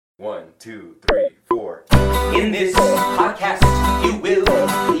1, 2, 3, 4. In this podcast, you will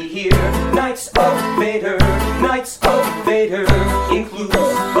hear Knights of Vader. Knights of Vader includes,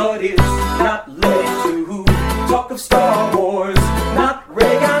 but is not limited to, talk of Star Wars, not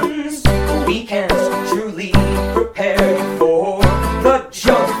ray guns. We can't truly prepare you for the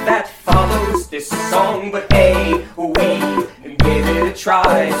junk that follows this song, but hey, we gave it a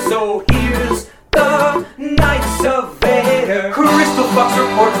try. So here's the Knights of Vader. Crystal Fox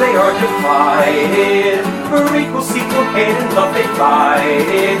reports they are divided. Prequel, sequel, hate and love they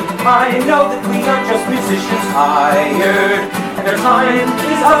fight. I know that we are just musicians hired, and their time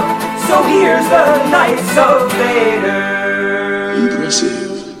is up. So here's the Knights of Vader. Impressive.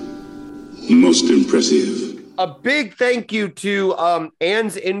 Most impressive. A big thank you to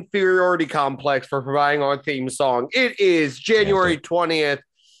Anne's Inferiority Complex for providing our theme song. It is January 20th,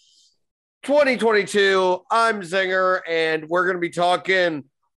 2022. I'm Zinger, and we're going to be talking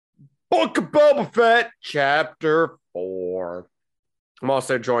Book of Boba Fett, Chapter 4. I'm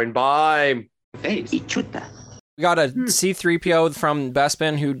also joined by... We got a C-3PO from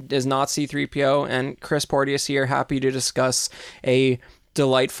Bespin who is not C-3PO, and Chris Porteous here, happy to discuss a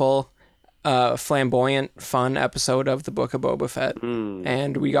delightful, flamboyant, fun episode of the Book of Boba Fett.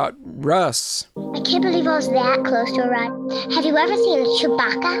 And we got Russ. I can't believe I was that close to a ride. Have you ever seen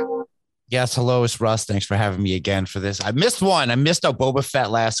Chewbacca? Yes, hello, it's Russ. Thanks for having me again for this. I missed one. I missed out Boba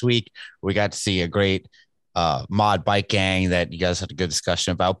Fett last week. We got to see a great mod bike gang that you guys had a good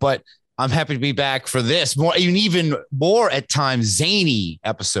discussion about. But I'm happy to be back for this even more at times zany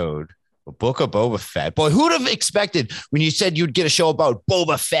episode of Book of Boba Fett. Boy, who'd have expected when you said you'd get a show about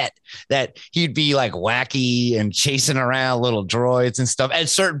Boba Fett that he'd be like wacky and chasing around little droids and stuff at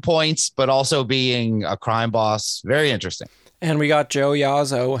certain points, but also being a crime boss. Very interesting. And we got Joe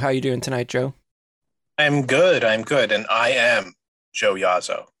Yazzo. How you doing tonight, Joe? I'm good. And I am Joe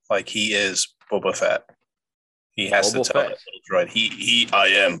Yazzo. Like, he is Boba Fett. He has Boba to tell Fett. that little droid, I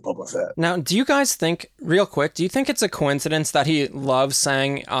am Boba Fett. Now, do you guys think, real quick, do you think it's a coincidence that he loves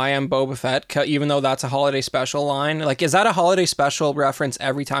saying, I am Boba Fett, even though that's a holiday special line? Like, is that a holiday special reference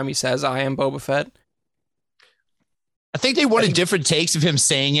every time he says, I am Boba Fett? I think they wanted different takes of him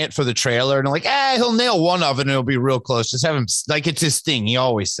saying it for the trailer. And like, he'll nail one of it and it'll be real close. Just have him, like, it's his thing. He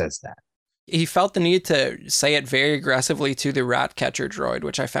always says that. He felt the need to say it very aggressively to the rat catcher droid,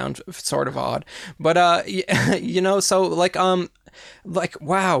 which I found sort of odd. But so like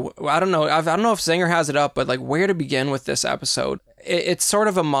wow, I don't know. I don't know if Zinger has it up, but like where to begin with this episode. It's sort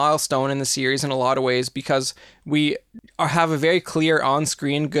of a milestone in the series in a lot of ways because we have a very clear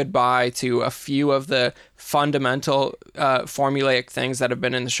on-screen goodbye to a few of the fundamental formulaic things that have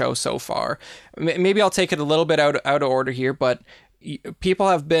been in the show so far. Maybe I'll take it a little bit out of order here, but people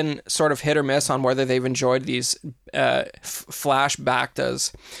have been sort of hit or miss on whether they've enjoyed these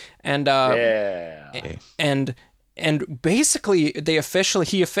flashbacks, and basically he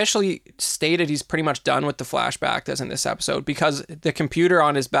officially stated he's pretty much done with the flashbacks in this episode because the computer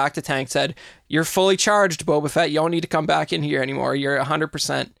on his back to tank said, "You're fully charged, Boba Fett. You don't need to come back in here anymore. You're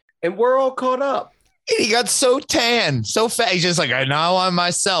 100%." And we're all caught up. And he got so tan, so fat. He's just like, I now I'm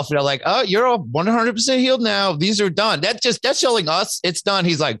myself. And they're like, oh, you're all 100% healed now. These are done. That's showing us it's done.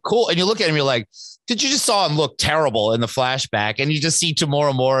 He's like, cool. And you look at him, you're like, did you just saw him look terrible in the flashback? And you just see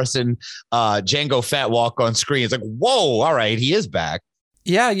Tamora Morrison, Jango Fett walk on screen. It's like, whoa, all right, he is back.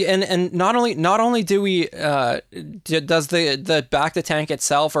 Yeah, and not only do we does the back to tank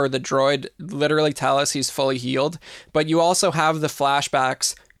itself or the droid literally tell us he's fully healed, but you also have the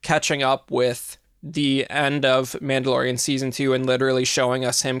flashbacks catching up with the end of Mandalorian season 2 and literally showing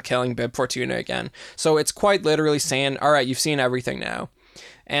us him killing Bib Fortuna again. So it's quite literally saying, all right, you've seen everything now.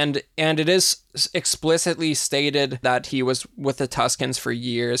 And it is explicitly stated that he was with the Tuskens for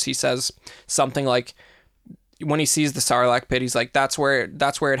years. He says something like, when he sees the Sarlacc pit, he's like, that's where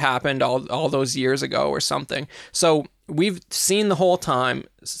it happened all those years ago or something. So we've seen the whole time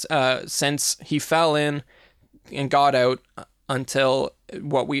since he fell in and got out until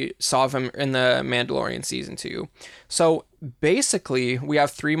what we saw of him in the Mandalorian season 2. So basically, we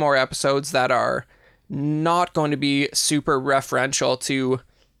have 3 more episodes that are not going to be super referential to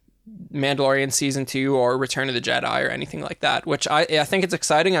Mandalorian season 2 or Return of the Jedi or anything like that, which I think it's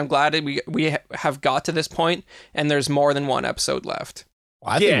exciting. I'm glad that we have got to this point and there's more than one episode left.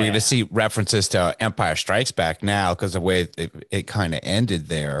 Well, I think we're going to see references to Empire Strikes Back now because the way it kind of ended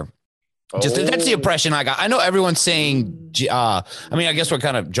there. That's the impression I got. I know everyone's saying, I guess we're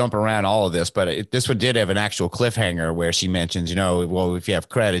kind of jumping around all of this, but this one did have an actual cliffhanger where she mentions, well, if you have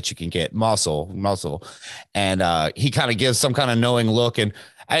credits, you can get muscle. And he kind of gives some kind of knowing look. And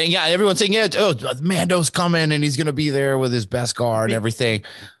everyone's saying, Mando's coming and he's going to be there with his best guard and everything.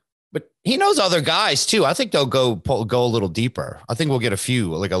 But he knows other guys too. I think they'll go a little deeper. I think we'll get a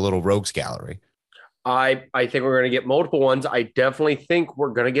few, like a little rogues gallery. I think we're going to get multiple ones. I definitely think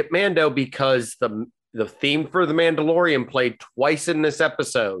we're going to get Mando because the theme for the Mandalorian played twice in this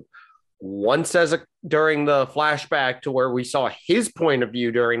episode. Once during the flashback to where we saw his point of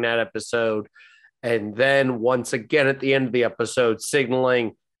view during that episode, and then once again at the end of the episode,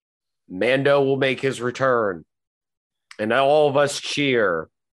 signaling Mando will make his return, and all of us cheer.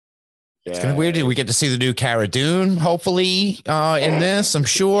 It's kind of weird. We get to see the new Cara Dune, hopefully, in this. I'm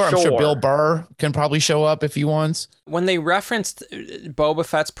sure Bill Burr can probably show up if he wants. When they referenced Boba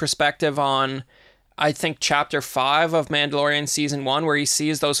Fett's perspective on, I think, Chapter 5 of Mandalorian Season 1, where he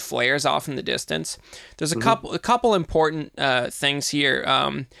sees those flares off in the distance, there's a couple important things here.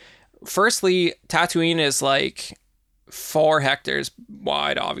 Firstly, Tatooine is like 4 hectares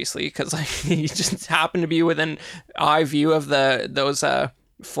wide, obviously, because like, he just happened to be within eye view of those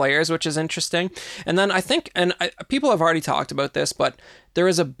flares, which is interesting. And then I think, people have already talked about this, but there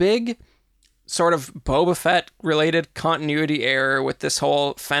is a big sort of Boba Fett related continuity error with this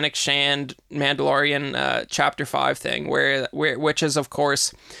whole Fennec Shand Mandalorian Chapter 5 thing, which is, of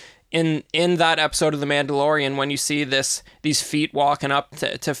course, in that episode of The Mandalorian, when you see these feet walking up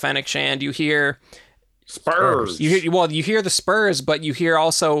to Fennec Shand, you hear spurs. You hear the spurs, but you hear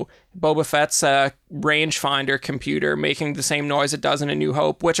also Boba Fett's rangefinder computer making the same noise it does in A New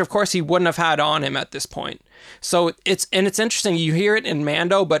Hope, which of course he wouldn't have had on him at this point. So it's interesting. You hear it in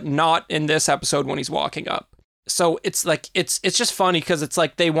Mando, but not in this episode when he's walking up. So it's like it's just funny because it's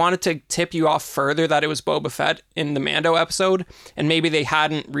like they wanted to tip you off further that it was Boba Fett in the Mando episode, and maybe they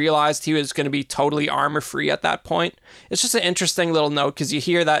hadn't realized he was going to be totally armor free at that point. It's just an interesting little note because you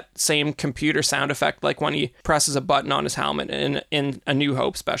hear that same computer sound effect like when he presses a button on his helmet in A New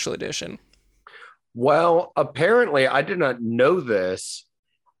Hope Special Edition. Well, apparently I did not know this.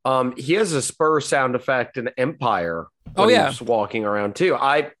 He has a spur sound effect in Empire. When he's walking around too.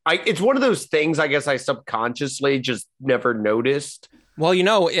 It's one of those things I guess I subconsciously just never noticed. Well,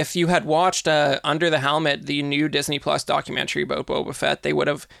 if you had watched Under the Helmet, the new Disney Plus documentary about Boba Fett, they would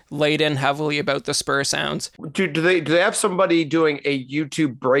have laid in heavily about the spur sounds. Do they have somebody doing a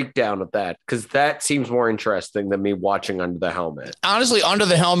YouTube breakdown of that? Because that seems more interesting than me watching Under the Helmet. Honestly, Under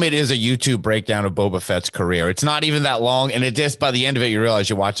the Helmet is a YouTube breakdown of Boba Fett's career. It's not even that long, and it just by the end of it, you realize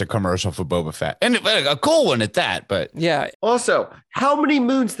you watched a commercial for Boba Fett, and a cool one at that. But yeah. Also, how many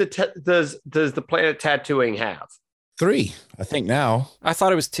moons does the planet Tatooine have? 3, I think now. I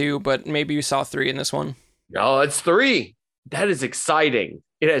thought it was 2, but maybe you saw 3 in this one. No, it's 3. That is exciting.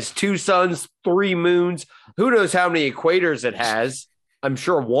 It has 2 suns, 3 moons. Who knows how many equators it has? I'm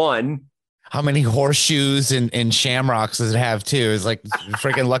sure 1. How many horseshoes and shamrocks does it have too? It's like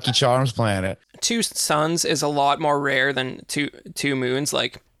freaking Lucky Charms planet. 2 suns is a lot more rare than two moons.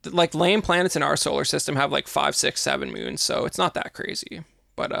 Like lame planets in our solar system have like 5, 6, 7 moons, so it's not that crazy.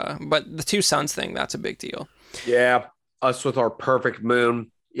 But the 2 suns thing, that's a big deal. Yeah, us with our perfect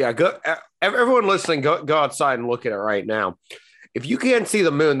moon. Yeah, go. Everyone listening, go outside and look at it right now. If you can't see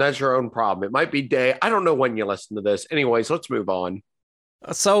the moon, that's your own problem. It might be day. I don't know when you listen to this. Anyways, let's move on.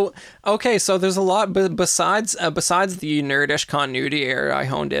 So there's a lot, but besides the nerdish continuity error I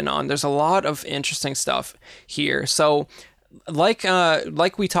honed in on, there's a lot of interesting stuff here. So, like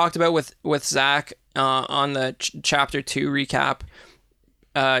we talked about with Zach on the Chapter 2 recap.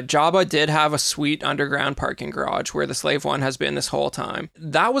 Jabba did have a sweet underground parking garage where the Slave One has been this whole time.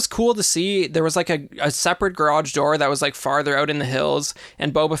 That was cool to see. There was like a separate garage door that was like farther out in the hills,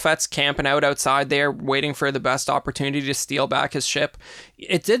 and Boba Fett's camping out outside there waiting for the best opportunity to steal back his ship.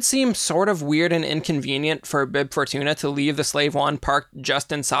 It did seem sort of weird and inconvenient for Bib Fortuna to leave the Slave One parked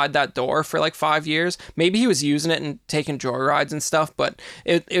just inside that door for like 5 years. Maybe he was using it and taking joyrides and stuff, but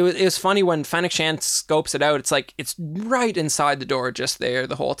it was funny when Fennec Shand scopes it out. It's like it's right inside the door, just there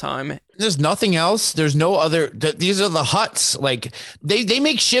the whole time. There's nothing else. There's no other. These are the huts. Like they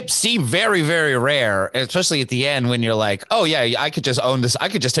make ships seem very, very rare, especially at the end when you're like, oh yeah, I could just own this. I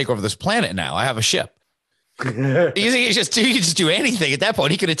could just take over this planet now. I have a ship. You think he could just do anything at that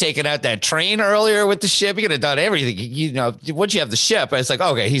point? He could have taken out that train earlier with the ship. He could have done everything. Once you have the ship, it's like,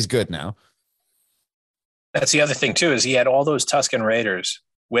 okay, he's good now. That's the other thing too, is he had all those Tusken Raiders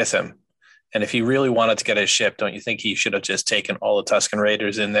with him. And if he really wanted to get his ship, don't you think he should have just taken all the Tusken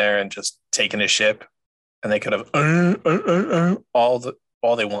Raiders in there and just taken his ship? And they could have all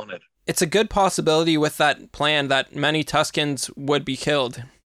they wanted. It's a good possibility with that plan that many Tuskens would be killed.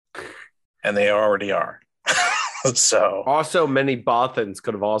 And they already are. So also many Bothans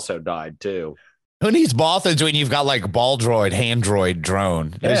could have also died too. Who needs Bothans when you've got like ball droid, hand droid,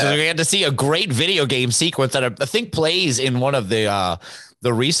 drone? Yeah. So we had to see a great video game sequence that I think plays in one of the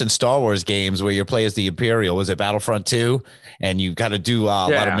the recent Star Wars games where you play as the Imperial. Was it Battlefront 2? And you got to do a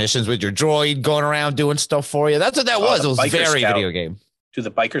lot of missions with your droid going around doing stuff for you. That's what that was. It was very video game. To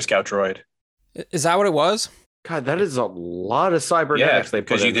the Biker Scout droid. Is that what it was? God, that is a lot of cybernetics they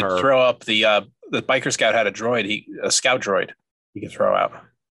put in her. Because you could throw up the Biker Scout had a droid, a scout droid you could throw out.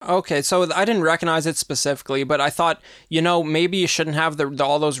 Okay, so I didn't recognize it specifically, but I thought, maybe you shouldn't have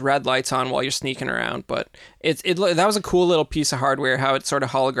all those red lights on while you're sneaking around. But that was a cool little piece of hardware, how it sort of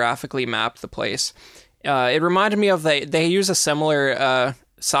holographically mapped the place. It reminded me of they use a similar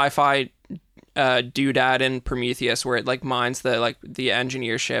sci-fi doodad in Prometheus, where it like mines the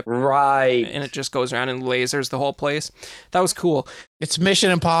engineer ship, right, and it just goes around and lasers the whole place. That was cool. It's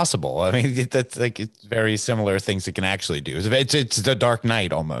Mission Impossible. I mean, that's like it's very similar things it can actually do. It's the Dark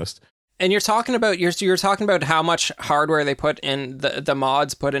Knight almost. And you're talking about how much hardware they put in the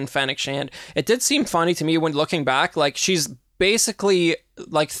mods put in Fennec Shand. It did seem funny to me when looking back, like she's basically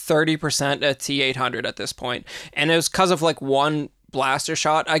like 30% a T-800 at this point, and it was because of like one blaster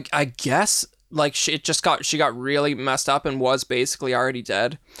shot. I guess like she got really messed up and was basically already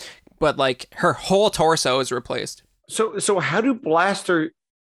dead, but like her whole torso is replaced. So how do blaster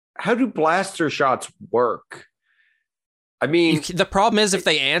shots work? I mean, the problem is if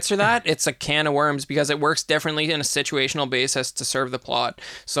they answer that, it's a can of worms because it works differently in a situational basis to serve the plot.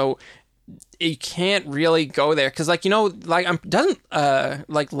 So you can't really go there because, like, doesn't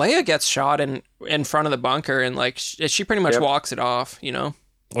Leia gets shot in front of the bunker and like she pretty much walks it off,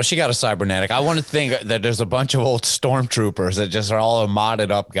 Well, she got a cybernetic. I want to think that there's a bunch of old stormtroopers that just are all modded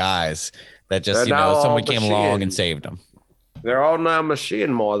up guys that just someone came along and saved them. They're all now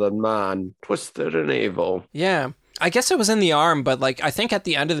machine more than man, twisted and evil. Yeah. I guess it was in the arm, but like I think at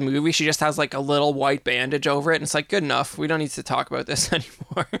the end of the movie she just has like a little white bandage over it, and it's like good enough. We don't need to talk about this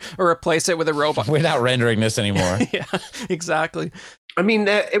anymore, or replace it with a robot. We're not rendering this anymore. Yeah, exactly. I mean,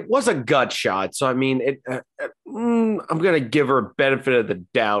 it was a gut shot, so I mean, I'm gonna give her benefit of the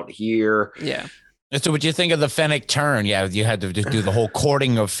doubt here. Yeah. So what you think of the Fennec turn? Yeah, you had to just do the whole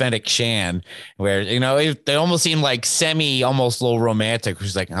courting of Fennec Shand, where, they almost seemed like almost a little romantic.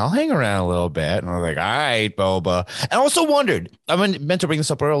 She's like, I'll hang around a little bit. And I was like, all right, Boba. And I also wondered, I meant to bring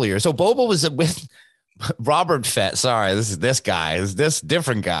this up earlier. So Boba was with Robert Fett. Sorry, this is this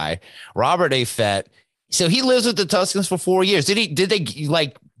different guy, Robert A. Fett. So he lives with the Tuskens for 4 years. Did they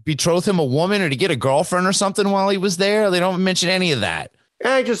like betroth him a woman or to get a girlfriend or something while he was there? They don't mention any of that.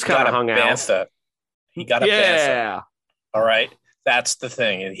 I just kind of hung out. He got a bantha. All right. That's the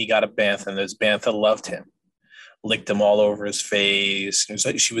thing. And he got a bantha, and this bantha loved him, licked him all over his face.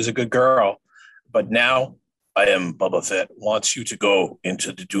 She was a good girl. But now I am Boba Fett, wants you to go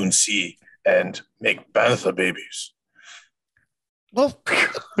into the Dune Sea and make bantha babies. Well,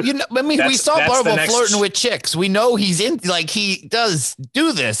 we saw Boba flirting with chicks. We know he's he does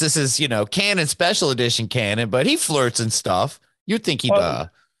do this. This is, canon, special edition canon, but he flirts and stuff. You'd think he'd.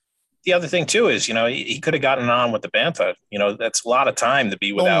 The other thing too is, he could have gotten on with the bantha. That's a lot of time to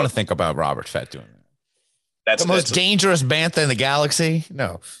be without. I don't want to think about Robert Fett doing that. That's the most dangerous bantha in the galaxy.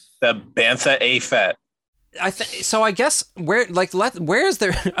 No, the bantha A Fett. So. I guess where is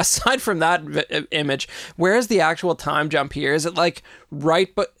there, aside from that image, where is the actual time jump here? Is it like right?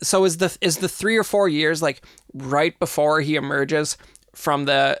 But so is the 3 or 4 years like right before he emerges from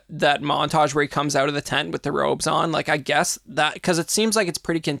that montage where he comes out of the tent with the robes on? Like, I guess that, because it seems like it's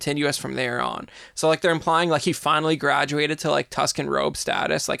pretty continuous from there on. So like they're implying like he finally graduated to like Tusken robe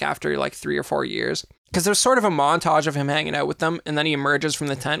status like after like 3 or 4 years, because there's sort of a montage of him hanging out with them, and then he emerges from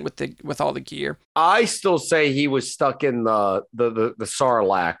the tent with all the gear. I still say he was stuck in the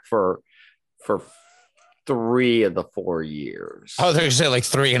Sarlacc for 3 of the 4 years. Oh, they're saying like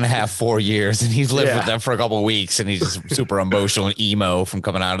 3.5, 4 years, and he's lived with them for a couple of weeks, and he's just super emotional and emo from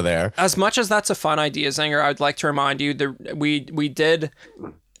coming out of there. As much as that's a fun idea, Zinger, I'd like to remind you that we did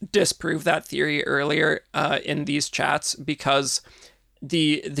disprove that theory earlier in these chats, because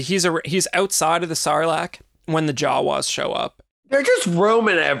he's outside of the Sarlacc when the Jawas show up. They're just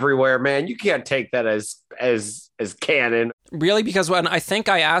roaming everywhere, man. You can't take that as canon. Really? Because when I think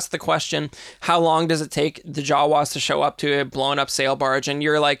I asked the question, how long does it take the Jawas to show up to a blown up sail barge? And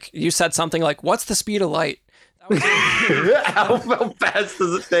you said something like, what's the speed of light? How fast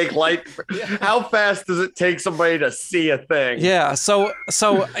does it take light? How fast does it take somebody to see a thing? Yeah. So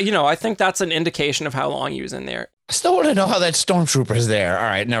I think that's an indication of how long he was in there. I still want to know how that stormtrooper's there. All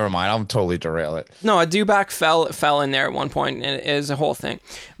right, never mind. I'll totally derail it. No, a dewback fell in there at one point, and it is a whole thing.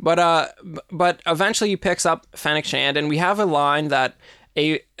 But eventually he picks up Fennec Shand, and we have a line that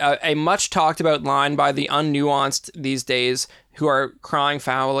a much talked about line by the unnuanced these days who are crying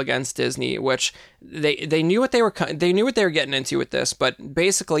foul against Disney, which they knew what they were getting into with this. But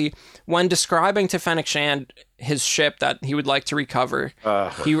basically, when describing to Fennec Shand his ship that he would like to recover,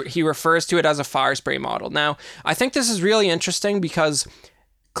 he refers to it as a fire spray model. Now, I think this is really interesting because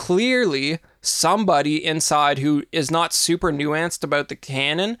clearly somebody inside who is not super nuanced about the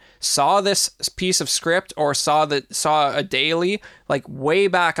canon saw this piece of script or saw a daily like way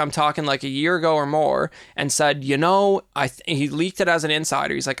back, I'm talking like a year ago or more, and said, he leaked it as an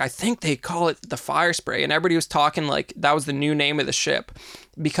insider. He's like, I think they call it the fire spray, and everybody was talking like that was the new name of the ship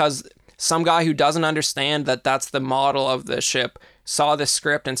because some guy who doesn't understand that that's the model of the ship saw this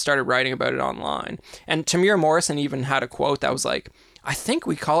script and started writing about it online. And Tamir Morrison even had a quote that was like, I think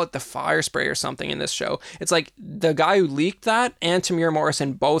we call it the fire spray or something in this show. It's like the guy who leaked that and Tamir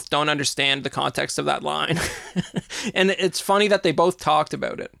Morrison both don't understand the context of that line. And it's funny that they both talked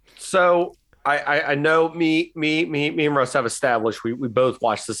about it. So I know me and Russ have established we both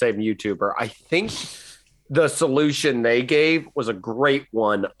watched the same YouTuber. I think the solution they gave was a great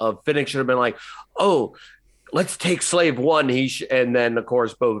one of Fennec should have been like, oh, let's take Slave One. And then, of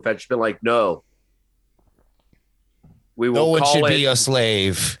course, Boba Fett should have been like, no. No one should be a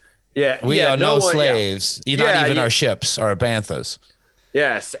slave. Yeah, we are no slaves. Yeah. Not even our ships are banthas.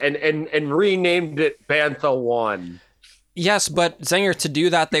 Yes, and renamed it Bantha One. Yes, but Zinger, to do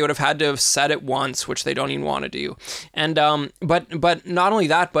that, they would have had to have said it once, which they don't even want to do. And but not only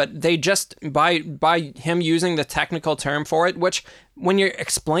that, but they just by him using the technical term for it, which when you're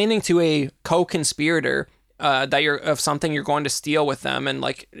explaining to a co-conspirator that you're of something you're going to steal with them and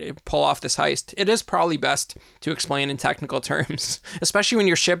like pull off this heist, it is probably best to explain in technical terms, especially when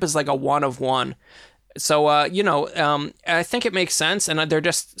your ship is like a one of one. So, I think it makes sense, and they're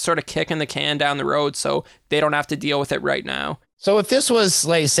just sort of kicking the can down the road so they don't have to deal with it right now. So if this was,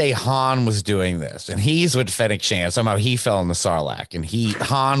 like, say, Han was doing this, and he's with Fennec Shand, somehow he fell in the Sarlacc, and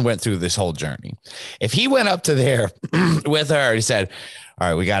Han went through this whole journey. If he went up to there with her, he said, all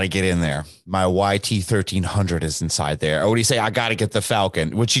right, we got to get in there. My YT-1300 is inside there. Or would he say, I got to get the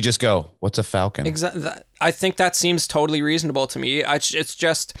Falcon? Would she just go, what's a Falcon? Exactly. I think that seems totally reasonable to me. It's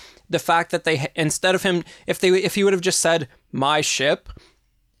just the fact that they, instead of him, if he would have just said my ship,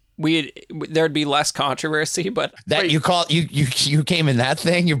 there'd be less controversy. But that you came in that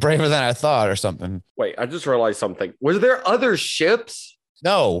thing, you're braver than I thought, or something. Wait, I just realized something. Were there other ships?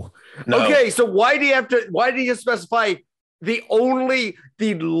 No. Okay, so why did you specify the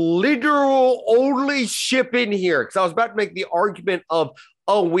literal only ship in here? Because I was about to make the argument of,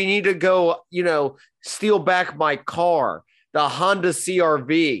 oh, we need to go, steal back my car, the Honda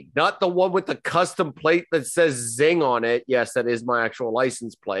CRV, not the one with the custom plate that says Zing on it. Yes, that is my actual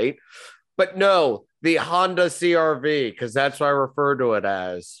license plate. But no, the Honda CRV, because that's what I refer to it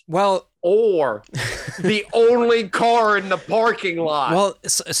as. Well, or the only car in the parking lot. Well,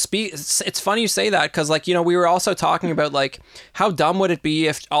 it's funny you say that because, we were also talking about, how dumb would it be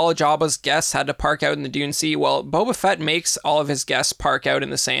if all of Jabba's guests had to park out in the Dune Sea? Well, Boba Fett makes all of his guests park out in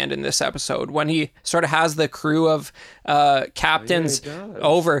the sand in this episode. When he sort of has the crew of captains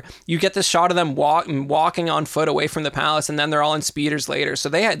over, you get this shot of them walking on foot away from the palace, and then they're all in speeders later. So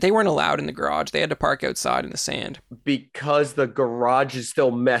they weren't allowed in the garage. They had to park outside in the sand. Because the garage is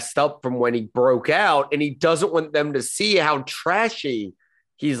still messed up from when he broke out, and he doesn't want them to see how trashy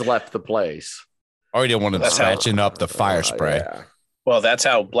he's left the place. Or he didn't want them scratching up the fire spray. Yeah. Well, that's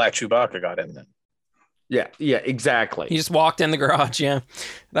how Black Chewbacca got in then. Yeah, exactly. He just walked in the garage. Yeah,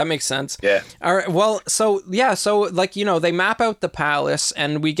 that makes sense. Yeah. All right. Well, so they map out the palace,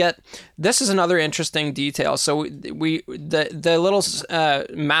 and we get, this is another interesting detail. So the little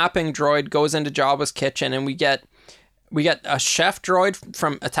mapping droid goes into Jabba's kitchen, and we get a chef droid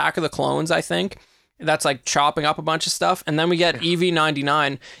from Attack of the Clones, I think, that's chopping up a bunch of stuff, and then we get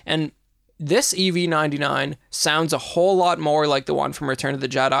EV-99, and this EV-99 sounds a whole lot more like the one from Return of the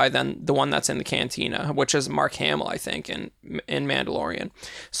Jedi than the one that's in the cantina, which is Mark Hamill, I think, in Mandalorian.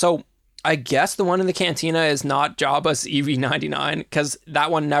 So I guess the one in the cantina is not Jabba's EV-99, because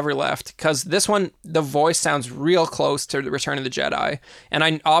that one never left. Because this one, the voice sounds real close to the Return of the Jedi,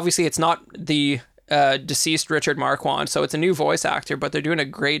 and obviously it's not the deceased Richard Marquand, so it's a new voice actor, but they're doing a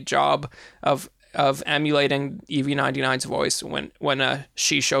great job of emulating EV-99's voice when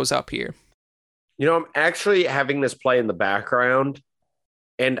she shows up here. I'm actually having this play in the background,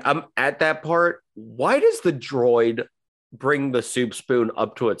 and I'm at that part. Why does the droid bring the soup spoon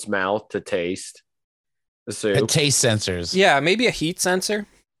up to its mouth to taste the soup? And taste sensors. Yeah, maybe a heat sensor.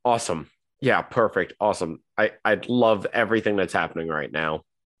 Awesome. Yeah, perfect. Awesome. I love everything that's happening right now.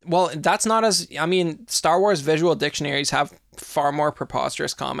 Well, that's not Star Wars visual dictionaries have far more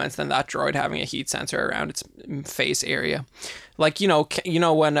preposterous comments than that droid having a heat sensor around its face area. Like,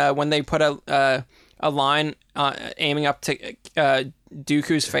 when they put a line aiming up to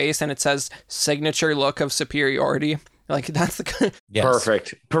Dooku's face and it says signature look of superiority. Like, that's the Yes.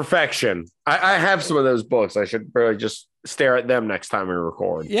 Perfect. Perfection. I have some of those books. I should really just stare at them next time we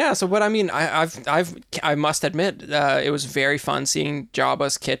record. Yeah. So, but I mean, I must admit, it was very fun seeing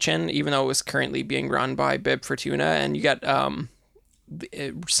Jabba's kitchen, even though it was currently being run by Bib Fortuna, and you got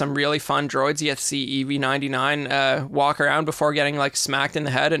some really fun droids. You get to see EV-99 walk around before getting like smacked in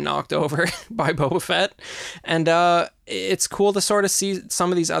the head and knocked over by Boba Fett, and it's cool to sort of see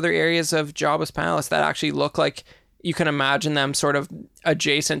some of these other areas of Jabba's palace that actually look like you can imagine them sort of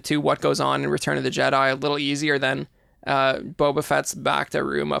adjacent to what goes on in Return of the Jedi, a little easier than Boba Fett's Bacta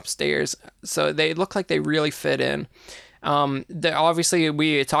room upstairs. So they look like they really fit in. Obviously,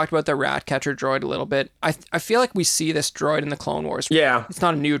 we talked about the rat catcher droid a little bit. I feel like we see this droid in the Clone Wars. Yeah, it's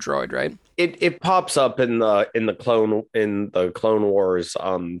not a new droid, right? It pops up in the Clone Wars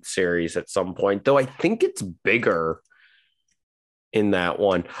series at some point, though I think it's bigger in that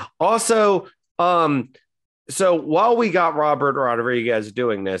one. Also, so while we got Robert Rodriguez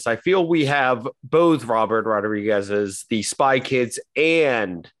doing this, I feel we have both Robert Rodriguez's, the Spy Kids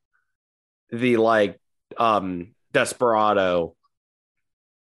and the Desperado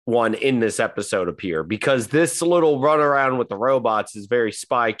one in this episode appear, because this little run around with the robots is very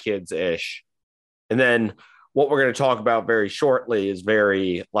Spy Kids-ish. And then what we're going to talk about very shortly is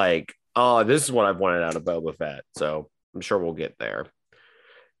very like, oh, this is what I've wanted out of Boba Fett. So I'm sure we'll get there.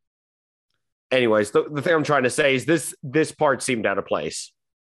 Anyways, the thing I'm trying to say is this part seemed out of place.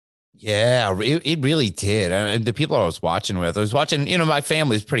 Yeah, it really did. And the people I was watching with, my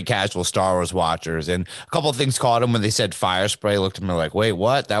family's pretty casual Star Wars watchers, and a couple of things caught them when they said fire spray. Looked at me like, wait,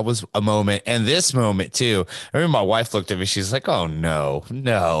 what? That was a moment. And this moment too. I remember my wife looked at me. She's like, oh no. And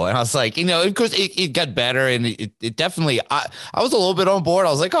I was like, because it got better, and it definitely, I was a little bit on board. I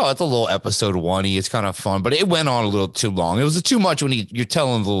was like, oh, it's a little episode 1-y. It's kind of fun, but it went on a little too long. It was too much when you're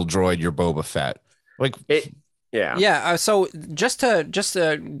telling the little droid you're Boba Fett. Like it. Yeah. So just to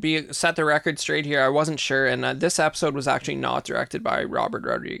set the record straight here, I wasn't sure, and this episode was actually not directed by Robert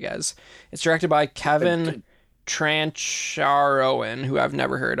Rodriguez. It's directed by Kevin Trancharoen, who I've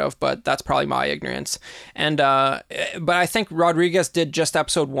never heard of, but that's probably my ignorance. And but I think Rodriguez did just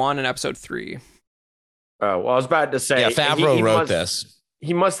episode 1 and episode 3. Oh, well, I was about to say, yeah, Favreau wrote this.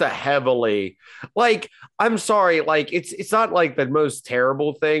 He must have heavily, I'm sorry, it's not like the most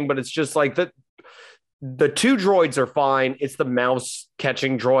terrible thing, but it's just like that. The two droids are fine. It's the mouse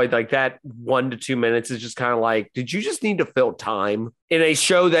catching droid, like that 1 to 2 minutes is just kind of like, did you just need to fill time in a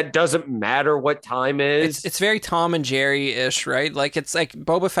show that doesn't matter what time is? It's very Tom and Jerry-ish, right? Like, it's like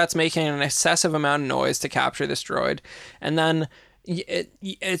Boba Fett's making an excessive amount of noise to capture this droid. And then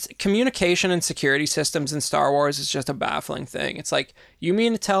it's communication and security systems in Star Wars is just a baffling thing. It's like, you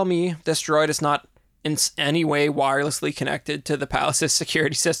mean to tell me this droid is not in any way wirelessly connected to the palace's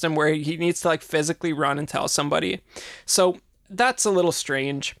security system, where he needs to physically run and tell somebody? So that's a little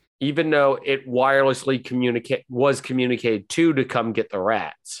strange. Even though it wirelessly was communicated to come get the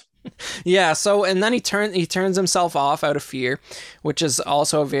rats. Yeah. So, and then he turns himself off out of fear, which is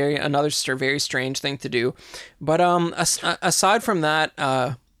also another very strange thing to do. But aside from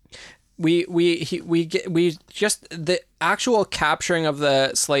that, we just the actual capturing of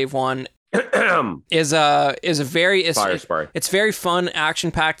the Slave One is a very it's very fun,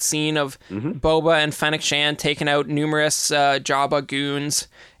 action-packed scene of Boba and Fennec Shand taking out numerous Jabba goons,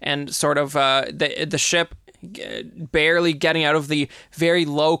 and sort of the ship barely getting out of the very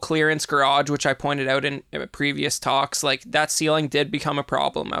low clearance garage, which I pointed out in previous talks. Like, that ceiling did become a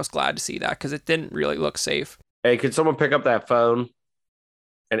problem. I was glad to see that, because it didn't really look safe. Hey, could someone pick up that phone?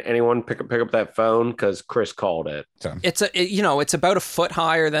 And anyone pick up that phone, because Chris called it. It's about a foot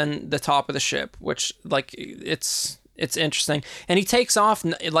higher than the top of the ship, which it's interesting. And he takes off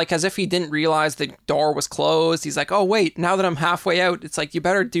as if he didn't realize the door was closed. He's like, oh wait, now that I'm halfway out, it's like, you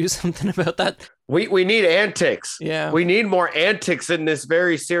better do something about that. We need antics. Yeah, we need more antics in this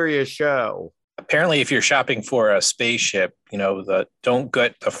very serious show. Apparently, if you're shopping for a spaceship, don't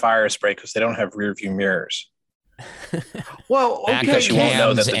get the fire spray, because they don't have rear view mirrors. Well, okay, because you won't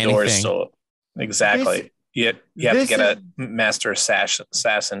know that the door is anything. still exactly. You have to get a master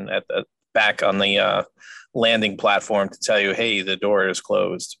assassin at the back on the landing platform to tell you, hey, the door is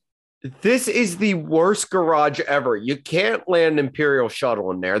closed. This is the worst garage ever. You can't land an Imperial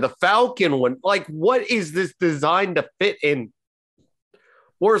shuttle in there. The Falcon one, what is this designed to fit in?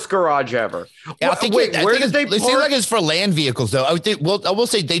 Worst garage ever. Yeah, I think Wait, where did they it seems like it's for land vehicles, though. I will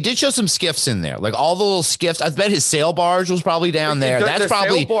say they did show some skiffs in there, like all the little skiffs. I bet his sail barge was probably down there. That's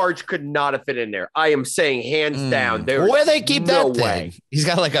probably sail barge could not have fit in there. I am saying hands down. Where they keep that thing? He's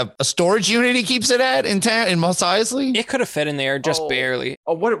got like a storage unit he keeps it at in town in Mos Eisley. It could have fit in there just barely.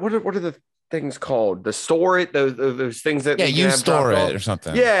 Oh, what are the things called? The store it, those things that you store it or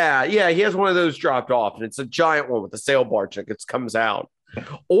something. Yeah, he has one of those dropped off, and it's a giant one with a sail barge that comes out.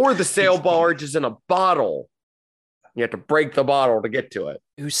 Or the sail barge is in a bottle. You have to break the bottle to get to it.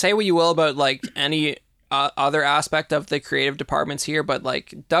 You say what you will about like any other aspect of the creative departments here, but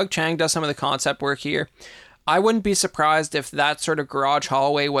like Doug Chiang does some of the concept work here. I wouldn't be surprised if that sort of garage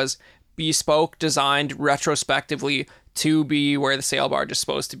hallway was bespoke, designed retrospectively to be where the sail barge is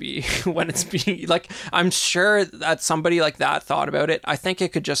supposed to be when it's being like. I'm sure that somebody like that thought about it. I think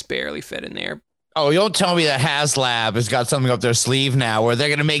it could just barely fit in there. Oh, you don't tell me that HasLab has got something up their sleeve now where they're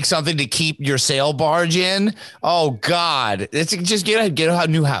going to make something to keep your sail barge in. Oh, God. It's just get a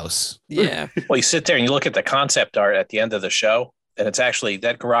new house. Yeah. Well, you sit there and you look at the concept art at the end of the show, and it's actually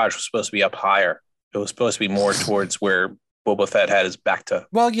that garage was supposed to be up higher. It was supposed to be more towards where Boba Fett had his back to.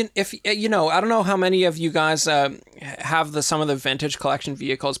 Well, if I don't know how many of you guys have some of the vintage collection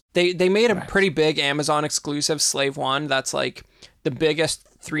vehicles. They made a pretty big Amazon exclusive Slave One. That's like the biggest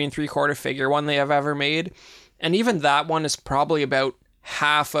 3 3/4 figure one they have ever made, and even that one is probably about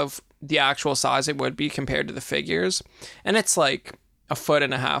half of the actual size it would be compared to the figures, and it's like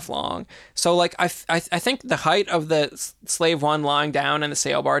 1.5 feet long. So like I think the height of the Slave One lying down in the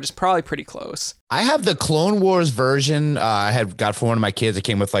sail barge is probably pretty close. I have the Clone Wars version. I had got for one of my kids. It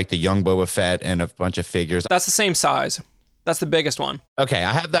came with like the young Boba Fett and a bunch of figures. That's the same size. That's the biggest one. Okay,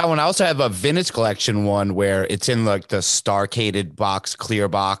 I have that one. I also have a vintage collection one where it's in like the Starcaded box, clear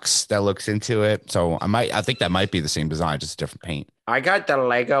box that looks into it. So I think that might be the same design, just a different paint. I got the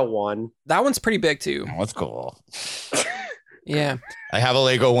Lego one. That one's pretty big too. Oh, that's cool. Yeah. I have a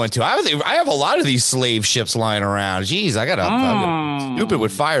Lego one too. I have a lot of these slave ships lying around. Jeez, I'm stupid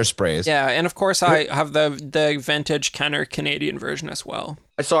with fire sprays. Yeah, and of course I have the vintage Kenner Canadian version as well.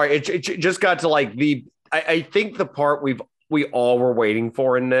 Sorry, it just got to like I think the part we all were waiting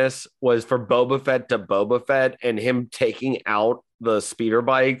for in this was for Boba Fett to Boba Fett and him taking out the speeder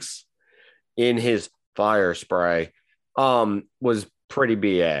bikes in his fire spray was pretty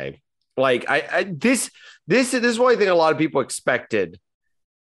BA. Like this is what I think a lot of people expected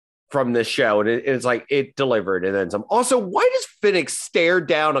from this show, and it's like it delivered and then some. Also, why does Fennec stare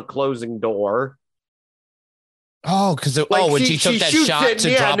down a closing door? Oh, because when she took that shot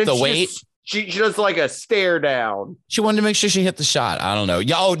to drop the weight. She does like a stare down. She wanted to make sure she hit the shot. I don't know.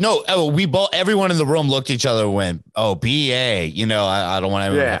 Oh, no. Oh, everyone in the room looked at each other and went, oh, BA. I don't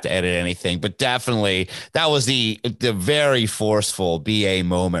want to have to edit anything, but definitely that was the very forceful BA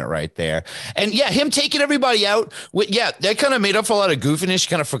moment right there. And yeah, him taking everybody out. That kind of made up for a lot of goofiness. She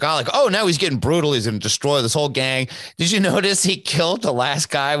kind of forgot like, oh, now he's getting brutal. He's going to destroy this whole gang. Did you notice he killed the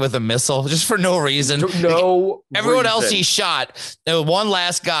last guy with a missile just for no reason? Everyone else he shot. One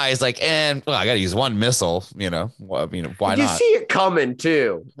last guy is like, I got to use one missile, why not? You see it coming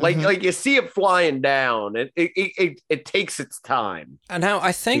too. Like you see it flying down. It takes its time. And now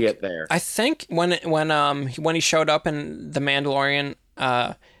I think to get there. I think when he showed up in The Mandalorian,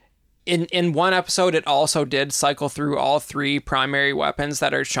 in one episode, it also did cycle through all 3 primary weapons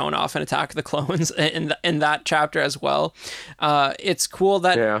that are shown off in Attack of the Clones in that chapter as well. It's cool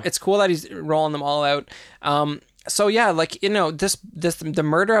that he's rolling them all out. So yeah, like, the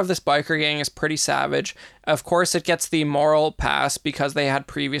murder of this biker gang is pretty savage. Of course, it gets the moral pass because they had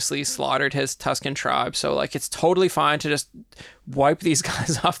previously slaughtered his Tusken tribe. So like, it's totally fine to just wipe these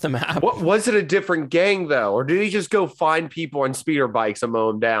guys off the map. What, was it a different gang though? Or did he just go find people on speeder bikes and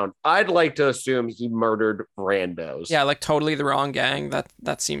mow them down? I'd like to assume he murdered randos. Yeah, like totally the wrong gang.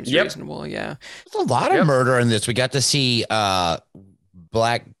 That seems reasonable. Yeah. There's a lot of murder in this. We got to see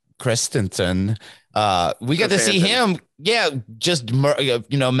Black Christensen. We got to see him, just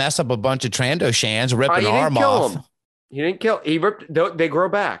mess up a bunch of Trandoshans, rip an arm off. He didn't kill. He ripped. They grow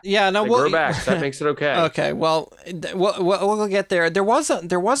back. Yeah, no, they grow back. So that makes it okay. Okay, well, we'll get there. There was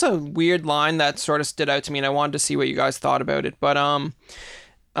a weird line that sort of stood out to me, and I wanted to see what you guys thought about it. But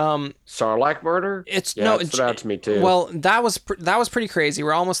Sarlacc murder. It stood out to me too. Well, that was pretty crazy.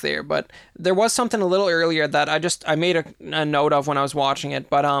 We're almost there, but there was something a little earlier that I made a note of when I was watching it.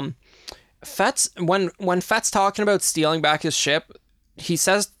 But Fett's when Fett's talking about stealing back his ship, he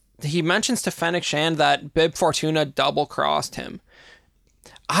mentions to Fennec Shand that Bib Fortuna double crossed him.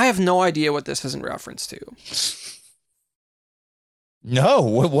 I have no idea what this is in reference to. No,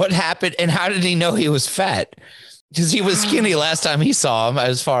 what happened and how did he know he was Fett? Because he was skinny last time he saw him,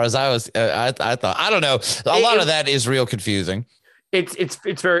 as far as I was. I thought. I don't know. A lot of that is real confusing. It's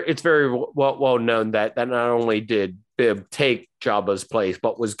very well known that not only did Bib take Jabba's place,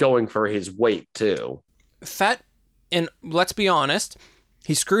 but was going for his weight too. Fett, and let's be honest,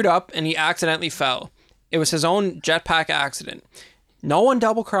 he screwed up and he accidentally fell. It was his own jetpack accident. No one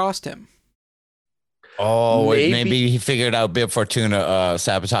double-crossed him. Oh, maybe he figured out Bib Fortuna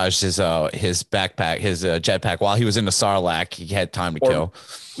sabotaged his backpack, his jetpack while he was in the Sarlacc. He had time to kill.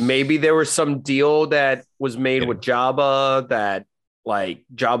 Maybe there was some deal that was made with Jabba that like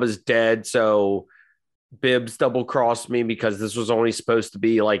Jabba's dead, so Bib's double crossed me because this was only supposed to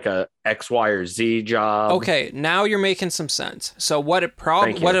be like a X, Y, or Z job. Okay, now you're making some sense. So what it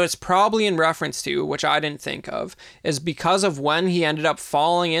was probably in reference to, which I didn't think of, is because of when he ended up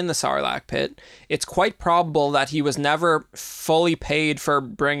falling in the Sarlacc pit, it's quite probable that he was never fully paid for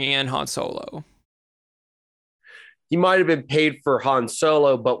bringing in Han Solo. He might have been paid for Han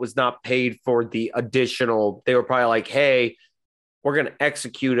Solo, but was not paid for the additional. They were probably like, hey, we're going to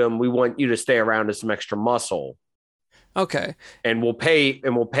execute him. We want you to stay around as some extra muscle. Okay. And we'll pay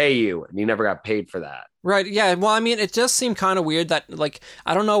you. And he never got paid for that. Right. Yeah. Well, I mean, it does seem kind of weird that, like,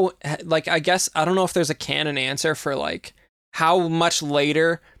 I don't know, like, I guess, I don't know if there's a canon answer for, like, how much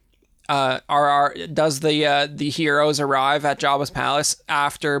later does the heroes arrive at Jabba's palace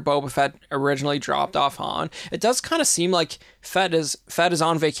after Boba Fett originally dropped off Han. It does kind of seem like Fett is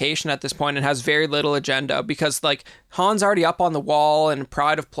on vacation at this point and has very little agenda, because like Han's already up on the wall in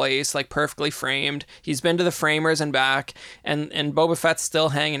pride of place, like perfectly framed. He's been to the framers and back, and Boba Fett's still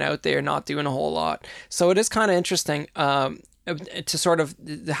hanging out there, not doing a whole lot. So it is kind of interesting to sort of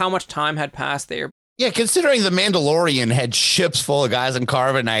how much time had passed there. Yeah, considering the Mandalorian had ships full of guys in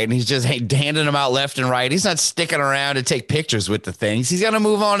carbonite and he's just handing them out left and right. He's not sticking around to take pictures with the things. He's going to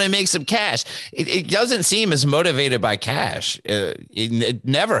move on and make some cash. It doesn't seem as motivated by cash. It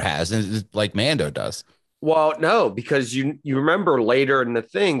never has, like Mando does. Well, no, because you remember later in the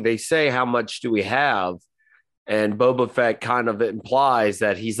thing, they say, how much do we have? And Boba Fett kind of implies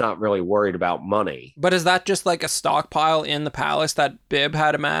that he's not really worried about money. But is that just like a stockpile in the palace that Bib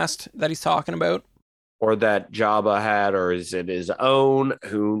had amassed that he's talking about? Or that Jabba had, or is it his own?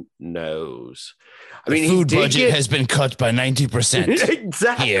 Who knows? I mean, the food budget has been cut by 90%.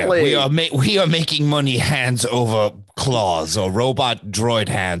 Exactly. Here, we are making money hands over claws or robot droid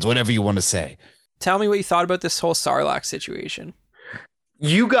hands, whatever you want to say. Tell me what you thought about this whole Sarlacc situation.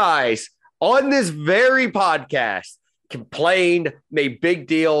 You guys on this very podcast complained, made big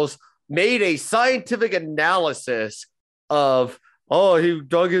deals, made a scientific analysis of, oh, he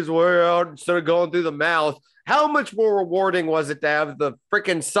dug his way out instead of going through the mouth. How much more rewarding was it to have the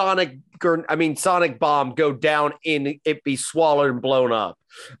freaking sonic bomb go down and it be swallowed and blown up?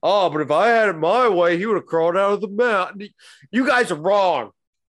 Oh, but if I had it my way, he would have crawled out of the mouth. You guys are wrong.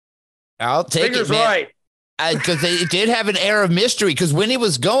 I'll take it, man. Right. Because they did have an air of mystery. Because when he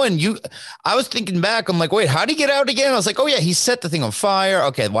was going, I was thinking back. I'm like, wait, how did he get out again? I was like, oh yeah, he set the thing on fire.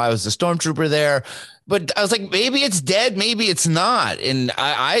 Okay, why was the stormtrooper there? But I was like, maybe it's dead, maybe it's not. And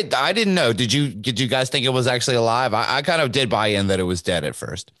I didn't know. Did you guys think it was actually alive? I kind of did buy in that it was dead at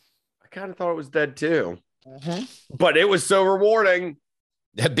first. I kind of thought it was dead too. Mm-hmm. But it was so rewarding.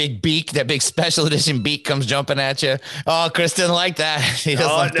 That big beak, that big special edition beak comes jumping at you. Oh, Chris didn't like that. He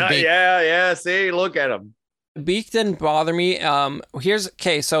doesn't like the beak. Yeah. See, look at him. Beak didn't bother me. Here's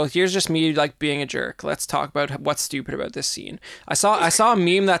just me like being a jerk. Let's talk about what's stupid about this scene. I saw a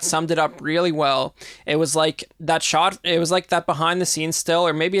meme that summed it up really well. It was like that shot. It was like that behind the scenes still,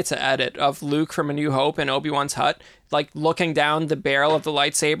 or maybe it's an edit of Luke from A New Hope in Obi-Wan's hut, like looking down the barrel of the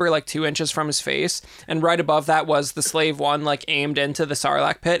lightsaber like 2 inches from his face, and right above that was the Slave One like aimed into the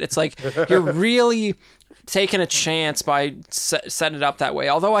Sarlacc pit. It's like you're really taking a chance by setting it up that way.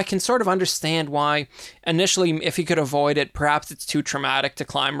 Although I can sort of understand why initially, if he could avoid it, perhaps it's too traumatic to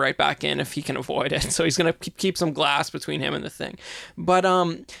climb right back in if he can avoid it. So he's going to keep some glass between him and the thing. But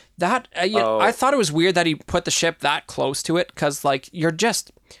I thought it was weird that he put the ship that close to it, because like you're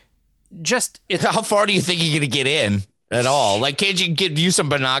just how far do you think you're going to get in at all? Like, can't you use some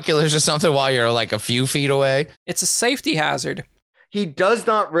binoculars or something while you're like a few feet away? It's a safety hazard. He does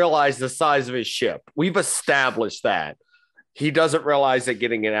not realize the size of his ship. We've established that. He doesn't realize that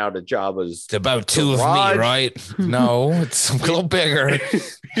getting it out of Jabba's it's about two garage. Of me, right? No, it's a little bigger.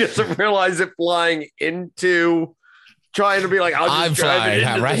 He doesn't realize it flying into, trying to be like, I'll just drive it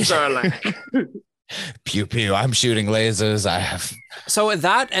into the Sarlacc. Pew pew. I'm shooting lasers. I have. So at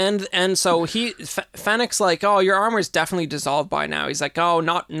that end, and so Fennec's like, oh, your armor is definitely dissolved by now. He's like, oh,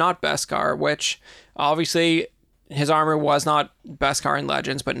 not Beskar, which obviously his armor was not Beskar in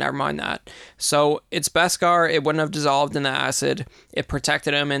Legends, but never mind that. So it's Beskar. It wouldn't have dissolved in the acid. It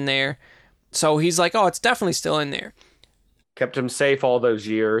protected him in there. So he's like, oh, it's definitely still in there. Kept him safe all those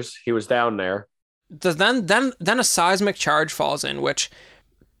years. He was down there. Then a seismic charge falls in, which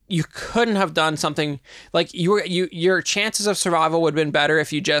you couldn't have done something like your chances of survival would have been better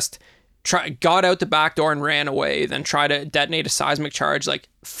if you just got out the back door and ran away than try to detonate a seismic charge like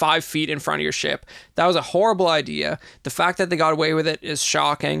 5 feet in front of your ship. That was a horrible idea. The fact that they got away with it is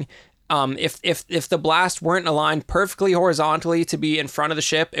shocking. If the blast weren't aligned perfectly horizontally to be in front of the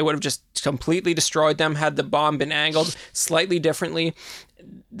ship, it would have just completely destroyed them had the bomb been angled slightly differently.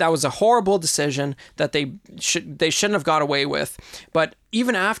 That was a horrible decision that they shouldn't have got away with. But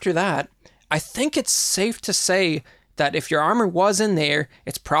even after that, I think it's safe to say that if your armor was in there,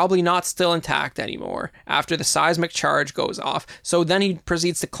 it's probably not still intact anymore after the seismic charge goes off. So then he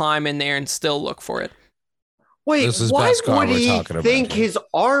proceeds to climb in there and still look for it. Wait, why would he think here. his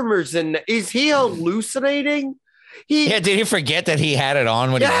armor's in? Is he hallucinating? Did he forget that he had it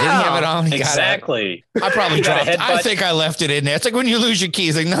on when he didn't have it on? Exactly. I probably dropped it. I think I left it in there. It's like when you lose your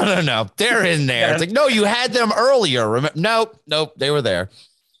keys. Like, no. They're in there. It's like, no, you had them earlier. Remember? Nope. They were there.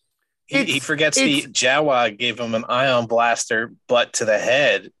 He forgets the Jawa gave him an ion blaster butt to the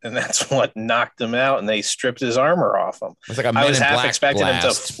head, and that's what knocked him out, and they stripped his armor off him. It's like I was half expecting him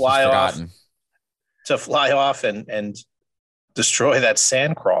to fly off and destroy that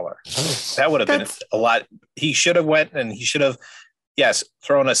sand crawler. That would have been a lot. He should have went and he should have,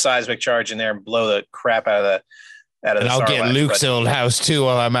 thrown a seismic charge in there and blow the crap out of the and I'll get Luke's old house too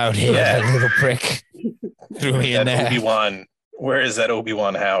while I'm out here. Yeah. That little prick threw me in there. Obi-Wan. Where is that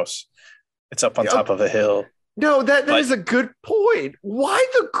Obi-Wan house? It's up on top of a hill. No, that is a good point. Why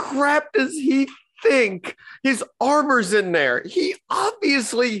the crap does he think his armor's in there? He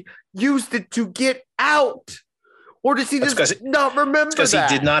obviously used it to get out. Or does he just not remember that? Because he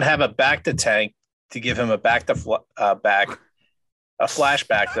did not have a back to tank to give him a flashback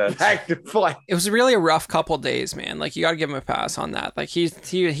to back to flight. It was really a rough couple days, man. Like, you got to give him a pass on that. Like, he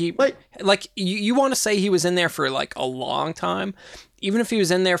like you want to say he was in there for like a long time. Even if he was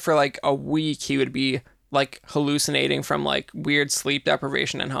in there for like a week, he would be like hallucinating from like weird sleep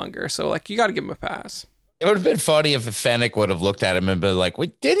deprivation and hunger. So like, you got to give him a pass. It would have been funny if Fennec would have looked at him and been like,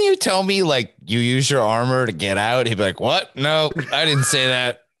 wait, didn't you tell me like you use your armor to get out? He'd be like, what? No, I didn't say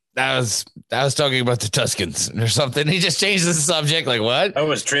that. I was talking about the Tuskens or something. He just changed the subject. Like, what? I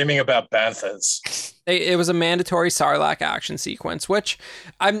was dreaming about banthas. It was a mandatory Sarlacc action sequence, which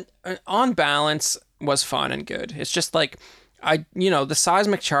I'm on balance was fun and good. It's just like, the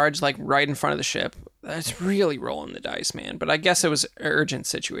seismic charge like right in front of the ship. That's really rolling the dice, man. But I guess it was an urgent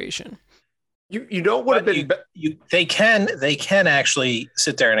situation. You know what have been they can actually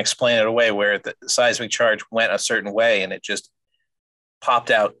sit there and explain it away where the seismic charge went a certain way and it just popped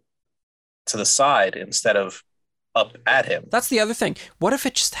out to the side instead of up at him. That's the other thing. What if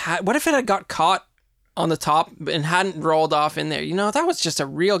it had got caught on the top and hadn't rolled off in there? That was just a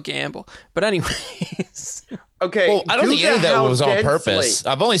real gamble. But anyways. Okay. Well, I don't think any of that was on purpose.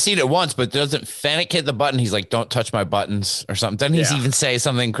 I've only seen it once, but doesn't Fennec hit the button? He's like, don't touch my buttons or something. Doesn't he even say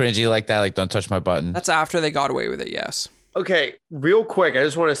something cringy like that? Like, don't touch my button. That's after they got away with it. Yes. Okay. Real quick. I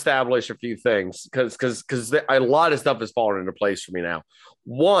just want to establish a few things because a lot of stuff is falling into place for me now.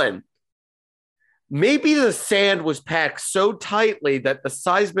 One, maybe the sand was packed so tightly that the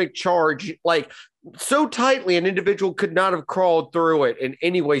seismic charge, like so tightly, an individual could not have crawled through it in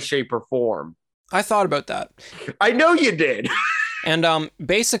any way, shape, or form. I thought about that. I know you did. And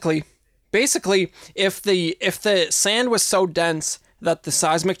basically, if the sand was so dense that the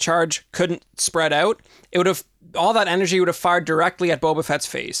seismic charge couldn't spread out, it would have all that energy would have fired directly at Boba Fett's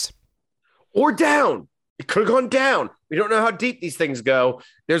face. Or down. It could have gone down. We don't know how deep these things go.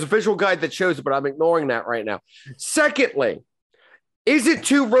 There's a visual guide that shows it, but I'm ignoring that right now. Secondly, is it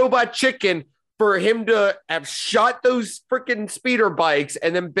too robot chicken for him to have shot those freaking speeder bikes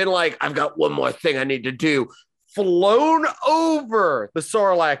and then been like, I've got one more thing I need to do, flown over the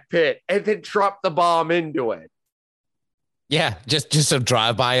Sarlacc pit and then dropped the bomb into it? Yeah, just a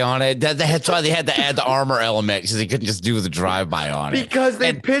drive-by on it. That's why they had to add the armor element, because they couldn't just do the drive-by on it. Because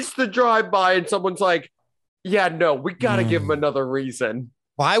they pitched the drive-by and someone's like, yeah, no, we got to give him another reason.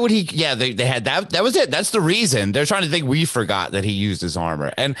 Why would he? Yeah, they had that. That was it. That's the reason. They're trying to think we forgot that he used his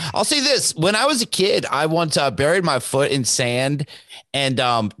armor. And I'll say this: when I was a kid, I once buried my foot in sand, and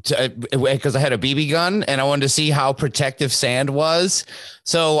because I had a BB gun and I wanted to see how protective sand was.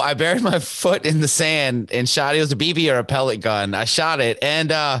 So I buried my foot in the sand and shot. It was a BB or a pellet gun. I shot it,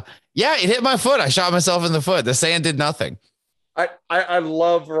 and it hit my foot. I shot myself in the foot. The sand did nothing. I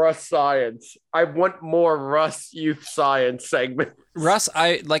love Russ science. I want more Russ youth science segment. Russ,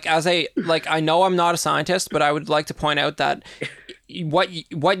 I know I'm not a scientist, but I would like to point out that what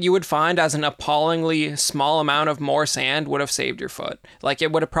you would find as an appallingly small amount of more sand would have saved your foot. Like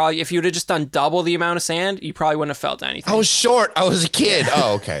it would have probably, if you'd have just done double the amount of sand, you probably wouldn't have felt anything. I was short. I was a kid.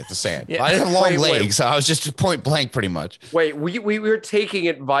 Oh, okay. The sand. Yeah. I didn't have long legs. So I was just point blank pretty much. Wait, we were taking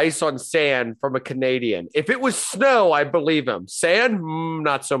advice on sand from a Canadian. If it was snow, I believe him. Sand,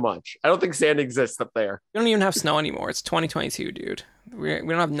 not so much. I don't think sand exists up there. We don't even have snow anymore. It's 2022, dude. We don't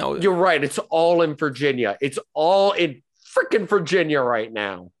have no. You're right. It's all in Virginia. It's all in freaking Virginia right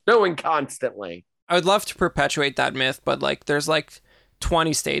now. Snowing constantly. I would love to perpetuate that myth, but like there's like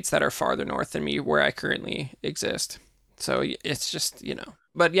 20 states that are farther north than me where I currently exist. So it's just,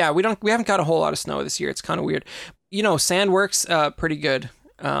 But yeah, we haven't got a whole lot of snow this year. It's kind of weird. Sand works pretty good.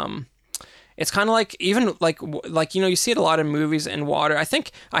 It's kind of like even like you see it a lot in movies and water. I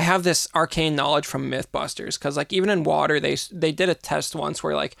think I have this arcane knowledge from Mythbusters because like even in water they did a test once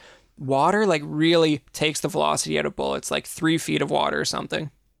where like water like really takes the velocity out of bullets, like 3 feet of water or something.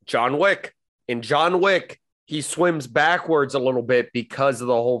 John Wick. In John Wick, he swims backwards a little bit because of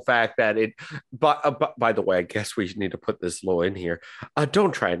the whole fact that it. But by the way, I guess we need to put this little in here.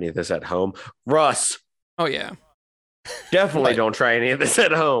 Don't try any of this at home, Russ. Oh yeah, definitely don't try any of this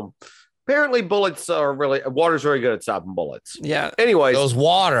at home. Apparently, water's very good at stopping bullets. Yeah. Anyways, it was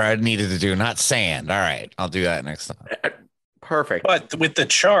water I needed to do, not sand. All right, I'll do that next time. Perfect. But with the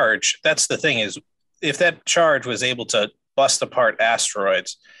charge, that's the thing is, if that charge was able to bust apart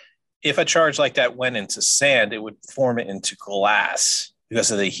asteroids, if a charge like that went into sand, it would form it into glass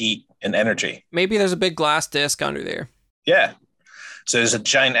because of the heat and energy. Maybe there's a big glass disc under there. Yeah. So there's a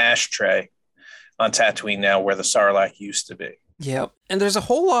giant ashtray on Tatooine now where the Sarlacc used to be. Yeah, and there's a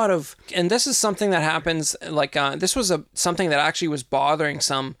whole lot of, and this is something that happens, like, this was something that actually was bothering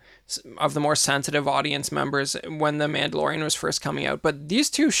some of the more sensitive audience members when The Mandalorian was first coming out. But these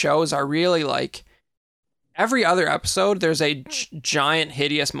two shows are really like, every other episode, there's a giant,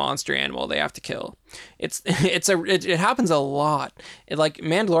 hideous monster animal they have to kill. It happens a lot. Like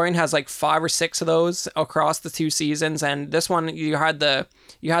Mandalorian has like 5 or 6 of those across the 2 seasons, and this one you had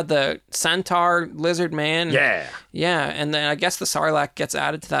the centaur lizard man. Yeah, and then I guess the Sarlacc gets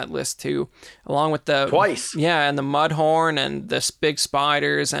added to that list too, along with the twice. Yeah, and the mudhorn and the big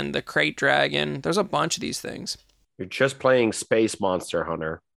spiders and the crate dragon. There's a bunch of these things. You're just playing Space Monster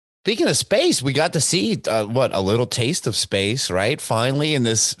Hunter. Speaking of space, we got to see a little taste of space, right? Finally, in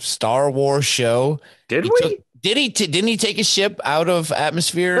this Star Wars show. Didn't he take a ship out of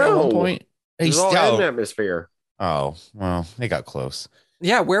atmosphere at one point? He's all in atmosphere. Oh, well, they got close.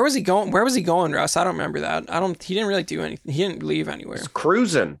 Yeah, where was he going? Where was he going, Russ? I don't remember that. He didn't really do anything. He didn't leave anywhere. He's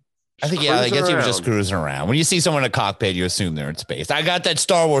cruising. I guess he was just cruising around. When you see someone in a cockpit, you assume they're in space. I got that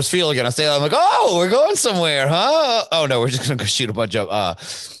Star Wars feel again. I'm like, oh, we're going somewhere, huh? Oh no, we're just gonna go shoot a bunch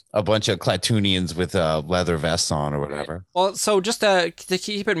of Klatooinians with leather vests on or whatever. Well, so just to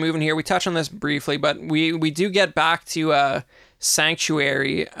keep it moving here, we touched on this briefly, but we do get back to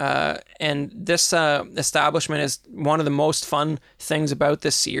Sanctuary, and this establishment is one of the most fun things about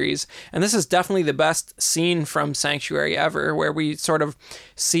this series. And this is definitely the best scene from Sanctuary ever, where we sort of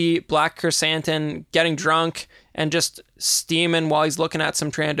see Black Krrsantan getting drunk and just steaming while he's looking at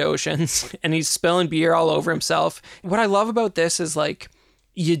some Trandoshans, and he's spilling beer all over himself. What I love about this is like,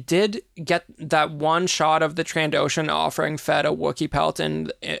 you did get that one shot of the Trandoshan offering Fett a Wookiee pelt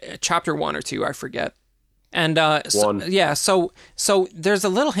in chapter 1 or 2, I forget. And so there's a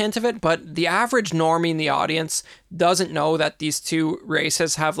little hint of it, but the average normie in the audience doesn't know that these two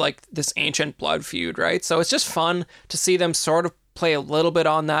races have like this ancient blood feud, right? So it's just fun to see them sort of play a little bit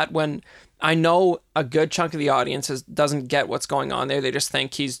on that when I know a good chunk of the audience doesn't get what's going on there. They just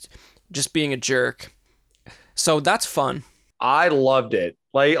think he's just being a jerk. So that's fun. I loved it.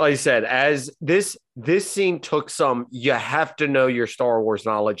 Like I said, as this scene took some, you have to know your Star Wars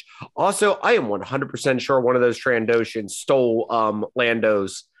knowledge. Also, I am 100% sure one of those Trandoshans stole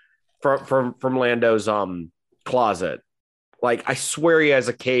Lando's from Lando's closet. Like, I swear he has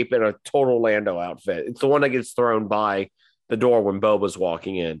a cape and a total Lando outfit. It's the one that gets thrown by the door when Boba's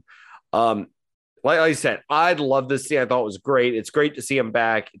walking in. Like I said, I love this scene. I thought it was great. It's great to see him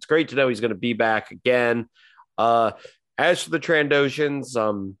back. It's great to know he's going to be back again. As for the Trandoshans,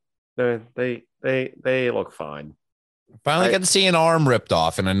 they look fine. Finally got to see an arm ripped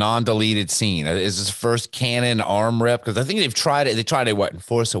off in a non-deleted scene. Is this first canon arm rip? Because I think they've tried it. They tried it in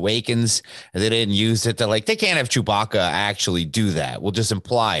Force Awakens, and they didn't use it. They're like, they can't have Chewbacca actually do that. We'll just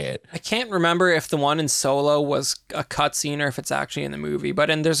imply it. I can't remember if the one in Solo was a cutscene or if it's actually in the movie. But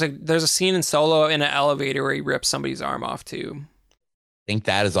there's a scene in Solo in an elevator where he rips somebody's arm off too. I think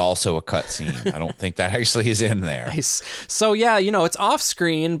that is also a cutscene. I don't think that actually is in there. Nice. So yeah, it's off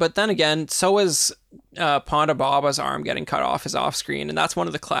screen, but then again, so is Ponda Baba's arm getting cut off is off screen, and that's one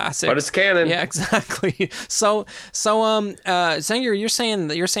of the classics. But it's canon. Yeah, exactly. So Zinger,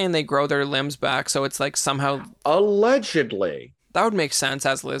 you're saying they grow their limbs back, so it's like somehow allegedly. That would make sense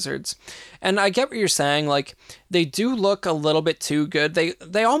as lizards. And I get what you're saying. Like, they do look a little bit too good.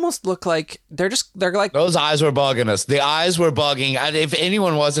 They almost look like they're like, those eyes were bugging us. The eyes were bugging. If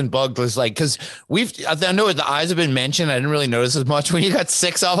anyone wasn't bugged, was like, because I know the eyes have been mentioned. I didn't really notice as much. When you got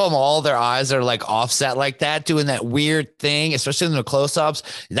 6 of them, all their eyes are like offset like that, doing that weird thing, especially in the close-ups.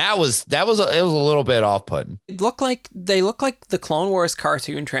 It was a little bit off-putting. They look like the Clone Wars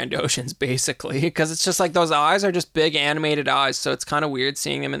cartoon Trandoshans, basically, because it's just like those eyes are just big animated eyes. So it's kind of weird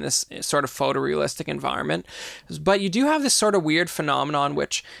seeing them in this sort of photorealistic environment. But you do have this sort of weird phenomenon,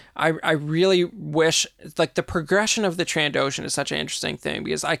 which I really wish, like, the progression of the Trandoshan is such an interesting thing,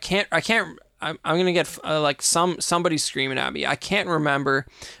 because I'm going to get like somebody screaming at me. I can't remember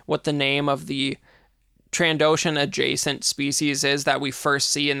what the name of the Trandoshan adjacent species is that we first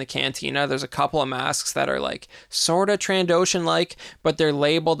see in the cantina. There's a couple of masks that are like sort of Trandoshan like, but they're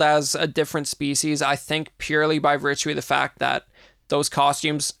labeled as a different species, I think purely by virtue of the fact that those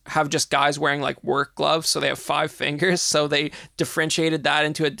costumes have just guys wearing like work gloves, so they have 5 fingers, so they differentiated that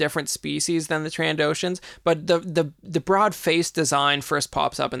into a different species than the Trandoshans. But the broad face design first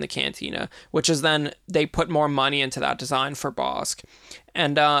pops up in the cantina, which is then they put more money into that design for Bossk.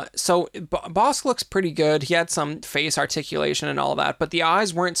 And so Bossk looks pretty good. He had some face articulation and all that, but the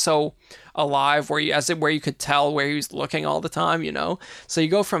eyes weren't so alive where you could tell where he was looking all the time, So you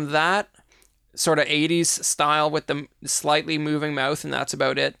go from that sort of 80s style with the slightly moving mouth, and that's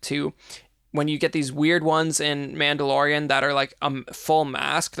about it, to when you get these weird ones in Mandalorian that are like a full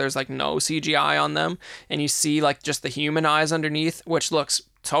mask, there's like no CGI on them, and you see like just the human eyes underneath, which looks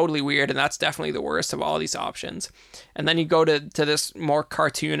totally weird, and that's definitely the worst of all these options. And then you go to this more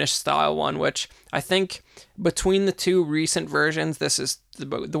cartoonish style one, which I think between the 2 recent versions, this is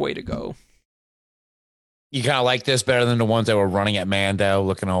the way to go. You kind of like this better than the ones that were running at Mando,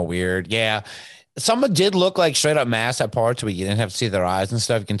 looking all weird. Yeah. Some did look like straight up masks at parts where you didn't have to see their eyes and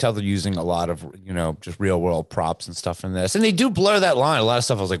stuff. You can tell they're using a lot of, just real world props and stuff in this. And they do blur that line. A lot of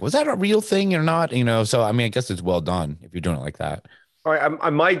stuff I was like, was that a real thing or not? So, I mean, I guess it's well done if you're doing it like that. All right. I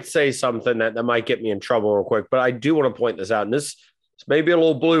might say something that might get me in trouble real quick, but I do want to point this out. And this may be a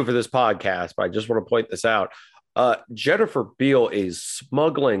little blue for this podcast, but I just want to point this out. Jennifer Beal is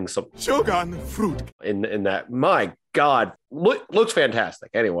smuggling some Shogun fruit in that. My God, looks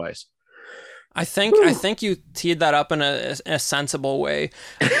fantastic. Anyways, I think you teed that up in a sensible way.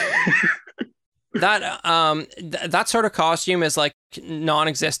 That sort of costume is like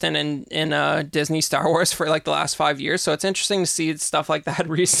non-existent in Disney Star Wars for like the last 5 years, so it's interesting to see stuff like that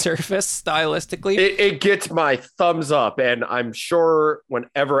resurface stylistically. It gets my thumbs up, and I'm sure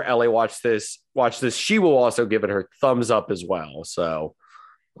whenever Ellie watch this, she will also give it her thumbs up as well. So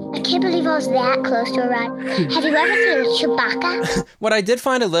I can't believe I was that close to a rat. Have you ever seen Chewbacca? What I did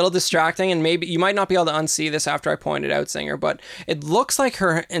find a little distracting, and maybe you might not be able to unsee this after I point it out, Singer, but it looks like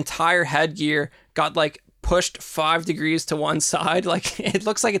her entire headgear got like pushed 5 degrees to one side. Like, it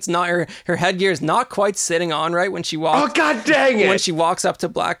looks like it's not her headgear is not quite sitting on right when she walks. Oh, God dang it! When she walks up to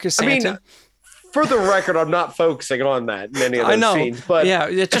Black Chrysanthemum. I mean, for the record, I'm not focusing on that many of those scenes, but yeah,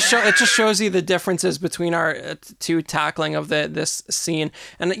 it just shows you the differences between our 2 tackling of this scene.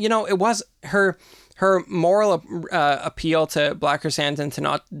 And it was her moral appeal to Black Chrysanthemum to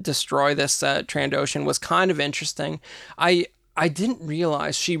not destroy this Trandoshan was kind of interesting. I didn't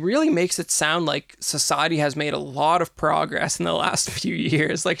realize she really makes it sound like society has made a lot of progress in the last few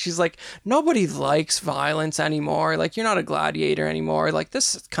years. Like, she's like, nobody likes violence anymore. Like, you're not a gladiator anymore. Like,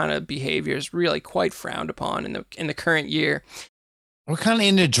 this kind of behavior is really quite frowned upon in the current year. We're kind of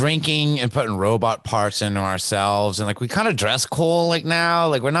into drinking and putting robot parts into ourselves. And like, we kind of dress cool like now.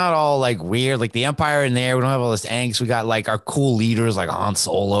 Like, we're not all like weird, like the Empire in there. We don't have all this angst. We got like our cool leaders like Han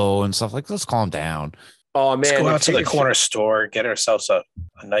Solo and stuff. Like, let's calm down. Oh, man. Let's go out to the corner store, get ourselves a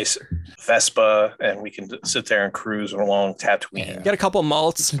nice Vespa, and we can sit there and cruise along Tatooine. Yeah. Get a couple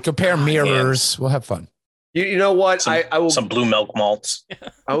malts. Compare mirrors. We'll have fun. You know what? I will some blue milk malts.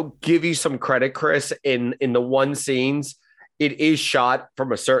 I'll give you some credit, Chris. In the one scenes, it is shot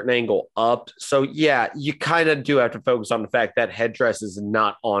from a certain angle up. So yeah, you kind of do have to focus on the fact that headdress is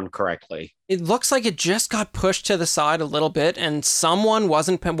not on correctly. It looks like it just got pushed to the side a little bit, and someone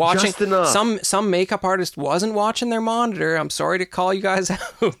wasn't watching. Just enough. Some makeup artist wasn't watching their monitor. I'm sorry to call you guys out,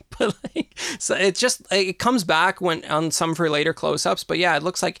 but like, so it comes back when on some of her later close-ups. But yeah, it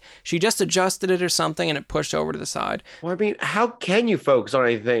looks like she just adjusted it or something, and it pushed over to the side. Well, I mean, how can you focus on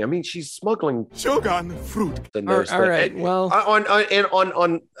anything? I mean, she's smuggling Shogun fruit. All right, well, on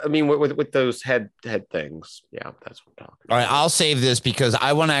I mean, with those head things. Yeah, that's what I'm talking about. All right, I'll save this because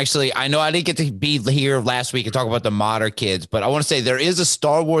I want to actually. I know I didn't get to be here last week and talk about the Modder kids, but I want to say there is a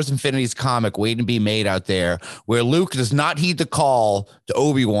Star Wars Infinities comic waiting to be made out there where Luke does not heed the call to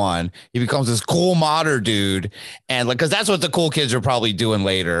Obi-Wan. He becomes this cool Modder dude, and like, because that's what the cool kids are probably doing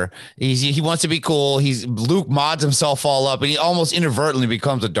later. He wants to be cool. Luke mods himself all up, and he almost inadvertently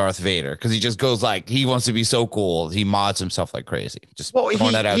becomes a Darth Vader because he just goes like he wants to be so cool. He mods himself like crazy. Just throwing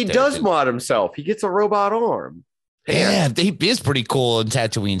that out he there, does dude. mod himself. He gets a robot arm. Yeah, he is pretty cool in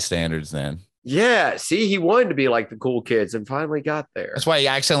Tatooine standards then. Yeah, see, he wanted to be like the cool kids and finally got there. That's why he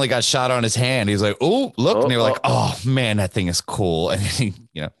accidentally got shot on his hand. He's like, "Oh, look!" And they were like, "Oh man, that thing is cool." And he,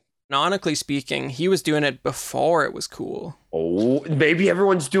 canonically speaking, he was doing it before it was cool. Oh, maybe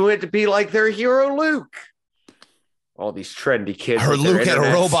everyone's doing it to be like their hero, Luke. All these trendy kids. Her Luke had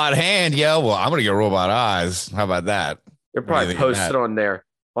a robot hand. Yeah, well, I'm gonna get robot eyes. How about that? They're probably posted on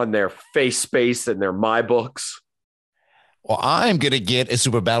their face space and their My Books. Well, I'm going to get a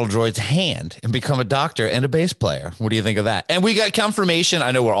Super Battle Droid's hand and become a doctor and a bass player. What do you think of that? And we got confirmation.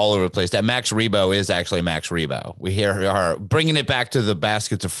 I know we're all over the place that Max Rebo is actually Max Rebo. We hear her bringing it back to the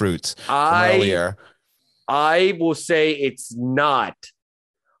baskets of fruits from earlier. I will say it's not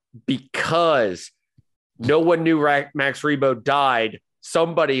because no one knew Max Rebo died.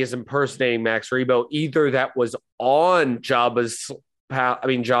 Somebody is impersonating Max Rebo. Either that was on Jabba's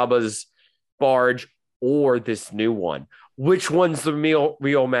barge or this new one. Which one's the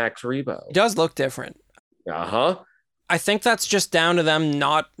real Max Rebo? He does look different. Uh-huh. I think that's just down to them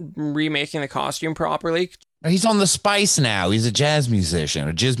not remaking the costume properly. He's on the spice now. He's a jazz musician,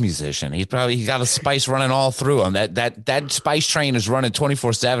 a jizz musician. He's got a spice running all through him. That spice train is running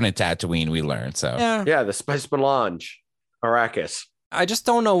 24/7 at Tatooine, we learned. So yeah, the spice melange. Arrakis. I just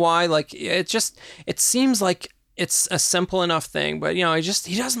don't know why. Like it seems like it's a simple enough thing, but he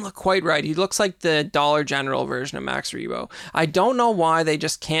doesn't look quite right. He looks like the Dollar General version of Max Rebo. I don't know why they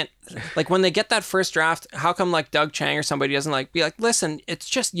just can't, like when they get that first draft, how come like Doug Chang or somebody doesn't like be like, listen, it's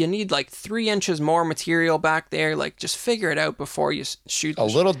just, you need like 3 inches more material back there. Like just figure it out before you shoot. A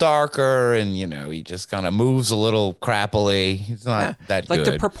little darker, and he just kind of moves a little crappily. He's not that like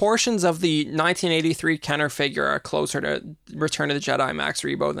good. The proportions of the 1983 Kenner figure are closer to Return of the Jedi Max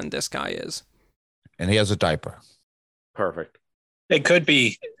Rebo than this guy is. And he has a diaper. Perfect. It could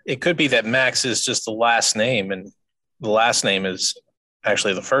be that Max is just the last name, and the last name is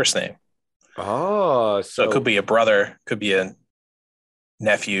actually the first name. Oh, so it could be a brother, could be a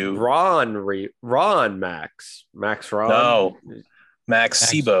nephew. Ron Max Ron. No, Max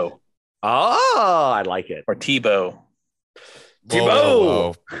Sibo. Oh, I like it. Or Tebow.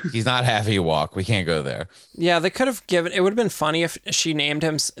 Whoa. He's not half Ewok. We can't go there. Yeah, they could have given. It would have been funny if she named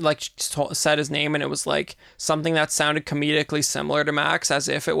him, like said his name, and it was like something that sounded comedically similar to Max, as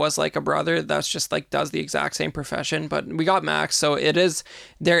if it was like a brother that's just like does the exact same profession. But we got Max, so it is.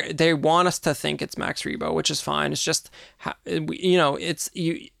 They want us to think it's Max Rebo, which is fine. It's just, it's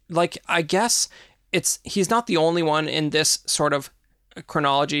you. Like I guess he's not the only one in this sort of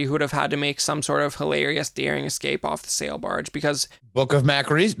chronology who would have had to make some sort of hilarious daring escape off the sail barge, because Book of Max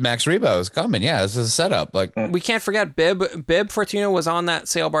Rebo is coming. Yeah, this is a setup. Like we can't forget Bib Fortuna was on that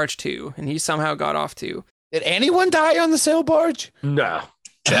sail barge too, and he somehow got off too. Did anyone die on the sail barge? No.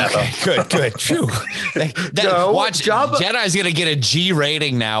 Okay, good. Phew. Watch, Jabba. Jedi's gonna get a G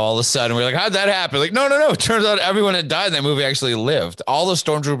rating now. All of a sudden, we're like, how'd that happen? Like, no. Turns out everyone that died in that movie actually lived. All the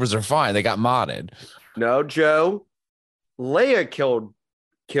stormtroopers are fine. They got modded. No, Joe. Leia killed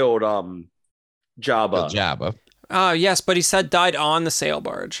Jabba. Jabba. Yes, but he said died on the sail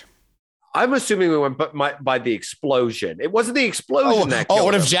barge. I'm assuming we went by the explosion. It wasn't the explosion that killed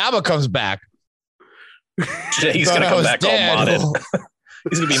what him. if Jabba comes back? He's going to come back all modded.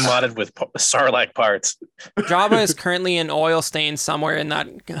 He's going to be modded with Sarlacc parts. Jabba is currently in oil stains somewhere in that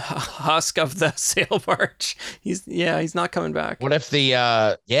husk of the sail barge. He's not coming back. What if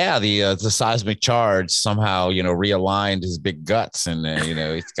the seismic charge somehow realigned his big guts, and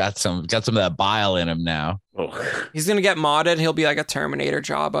he's got some of that bile in him now. Oh. He's gonna get modded. He'll be like a Terminator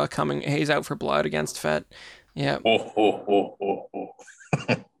Jabba coming. He's out for blood against Fett. Yeah. He's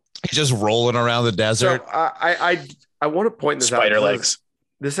just rolling around the desert. So I want to point this Spider out. legs.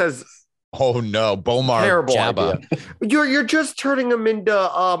 This has Oh no, Bomar terrible Jabba. idea. You're just turning him into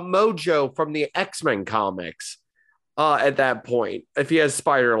Mojo from the X-Men comics. At that point, if he has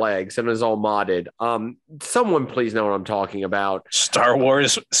spider legs and is all modded, someone please know what I'm talking about. Star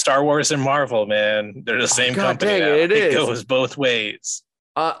Wars and Marvel, man, they're the same God company. dang Now. it is. goes both ways.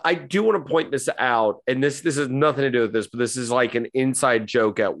 I do want to point this out, and this has nothing to do with this, but this is like an inside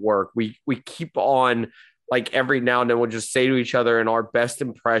joke at work. We keep on, like, every now and then we'll just say to each other in our best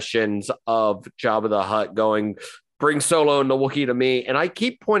impressions of Jabba the Hutt going, bring Solo and the Wookiee to me. And I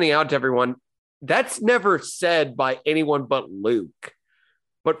keep pointing out to everyone, that's never said by anyone but Luke.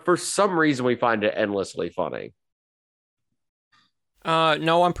 But for some reason, we find it endlessly funny.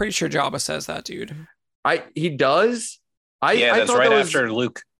 No, I'm pretty sure Jabba says that, dude. He does? That's thought right that was- after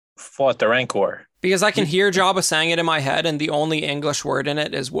Luke fought the Rancor. Because I can hear Jabba saying it in my head, and the only English word in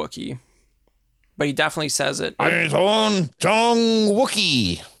it is Wookiee. But he definitely says it. Tong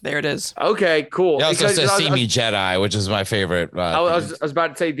Wookiee. There it is. Okay, cool. He also Because says I was- "See me, Jedi," which is my favorite. I was about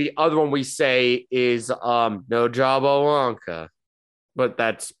to say the other one we say is no Jabba Wonka, but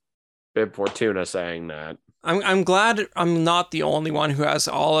that's Bib Fortuna saying that. I'm glad I'm not the only one who has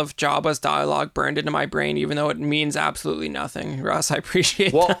all of Jabba's dialogue burned into my brain, even though it means absolutely nothing. Russ, I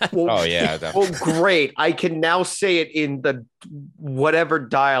appreciate that. Oh yeah. Well, great. I can now say it in the whatever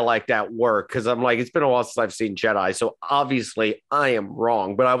dialect at work because I'm like, it's been a while since I've seen Jedi, so obviously I am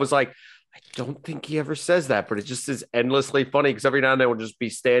wrong. But I was like, I don't think he ever says that, but it just is endlessly funny because every now and then we'll just be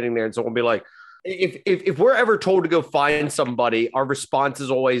standing there and someone will be like, if we're ever told to go find somebody, our response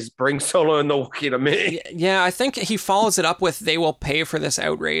is always bring Solo and the Wookiee to me. Yeah, I think he follows it up with they will pay for this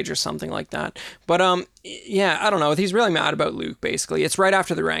outrage or something like that. But yeah, I don't know. He's really mad about Luke. Basically, it's right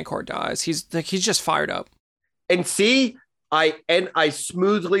after the Rancor dies. He's just fired up. And see, I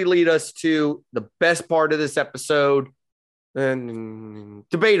smoothly lead us to the best part of this episode, and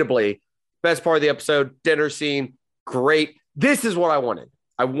debatably best part of the episode, dinner scene. Great. This is what I wanted.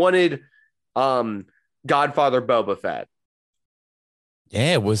 I wanted Godfather Boba Fett.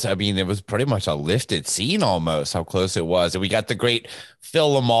 Yeah, it was. I mean, it was pretty much a lifted scene almost. How close it was, and we got the great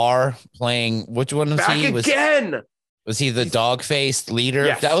Phil Lamar playing. Which one was Back he? again. Was he the dog-faced leader?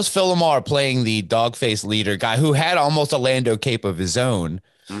 Yes. That was Phil Lamar playing the dog-faced leader guy who had almost a Lando cape of his own.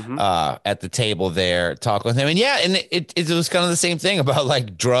 At the table there, talk with him, and yeah, and it was kind of the same thing about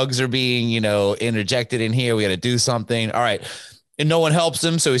like drugs are being interjected in here. We got to do something. All right. And no one helps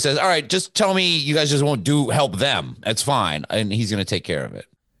him. So he says, all right, just tell me you guys just won't help them. That's fine. And he's going to take care of it.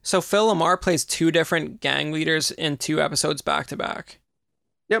 So Phil Lamar plays two different gang leaders in 2 episodes back to back.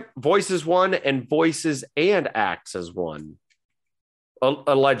 Yep. Voices one and voices and acts as one.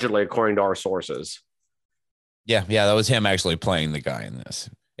 Allegedly, according to our sources. Yeah. That was him actually playing the guy in this.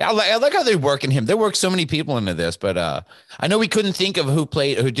 Yeah, I like how they're working him. They work so many people into this, but I know we couldn't think of who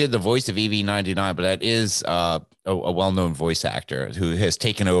did the voice of EV-99, but that is a well-known voice actor who has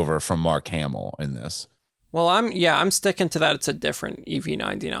taken over from Mark Hamill in this. Well, I'm sticking to that. It's a different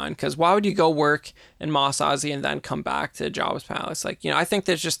EV-99 because why would you go work in Mos Eisley and then come back to Jabba's palace? Like, I think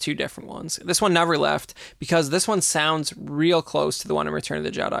there's just 2 different ones. This one never left because this one sounds real close to the one in Return of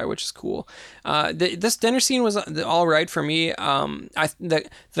the Jedi, which is cool. This dinner scene was all right for me. The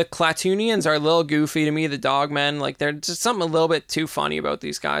Klatooinians are a little goofy to me. The dogmen, like, they're just something a little bit too funny about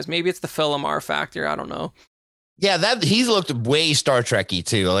these guys. Maybe it's the Phil Lamar factor. I don't know. Yeah, he's looked way Star Trek-y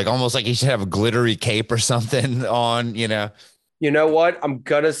too, like almost like he should have a glittery cape or something on, You know what? I'm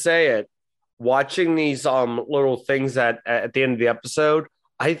gonna say it. Watching these little things at the end of the episode,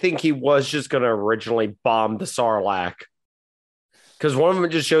 I think he was just gonna originally bomb the Sarlacc. Because one of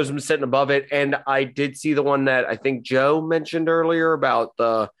them just shows him sitting above it, and I did see the one that I think Joe mentioned earlier about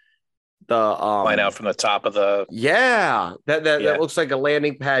the Line out from the top of the that looks like a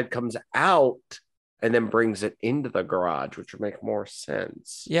landing pad comes out and then brings it into the garage, which would make more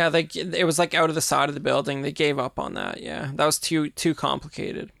sense. Yeah, it was like out of the side of the building. They gave up on that. Yeah, that was too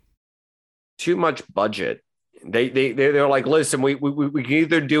complicated. Too much budget. They're like, listen, we can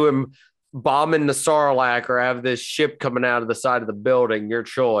either do him bombing the Sarlacc or have this ship coming out of the side of the building. Your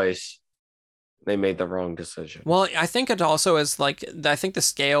choice. They made the wrong decision. Well, I think it also is like, I think the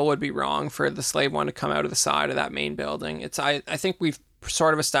scale would be wrong for the slave one to come out of the side of that main building. I think we've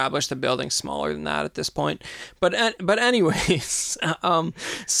sort of established the building smaller than that at this point. But anyways,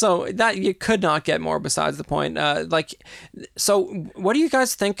 so that you could not get more besides the point. So what do you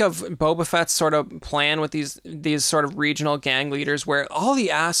guys think of Boba Fett's sort of plan with these sort of regional gang leaders where all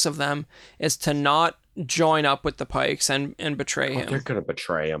he asks of them is to not join up with the Pikes and betray him? They're going to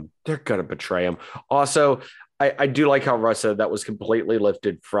betray him. Also, I do like how Russ said that was completely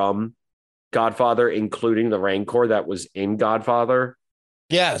lifted from Godfather, including the Rancor that was in Godfather.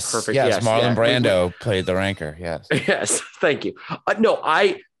 Yes. Perfect. Yes. Yes, Marlon yeah. Brando played the Rancor. Yes. Yes, thank you. No,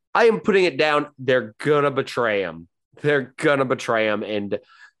 I am putting it down. They're gonna betray him. They're gonna betray him, and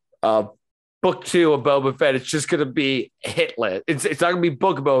book 2 of Boba Fett, it's just gonna be hitless. It's not gonna be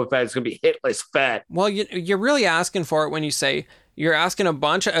Book of Boba Fett. It's gonna be hitless Fett. Well, you're really asking for it when you say you're asking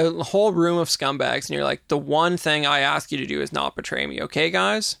a whole room of scumbags, and you're like, the one thing I ask you to do is not betray me, okay,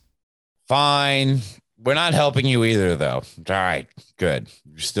 guys? Fine. We're not helping you either, though. All right. Good.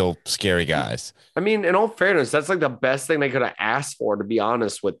 You're still scary guys. I mean, in all fairness, that's like the best thing they could have asked for, to be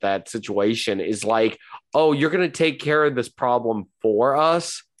honest, with that situation is like, oh, you're going to take care of this problem for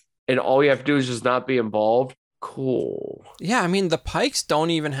us, and all you have to do is just not be involved. Cool. Yeah, I mean, the Pikes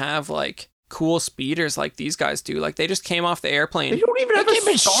don't even have like cool speeders like these guys do. Like, they just came off the airplane. They don't even have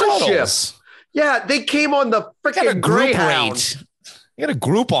a starship. Yeah, they came on the freaking Greyhound. You got a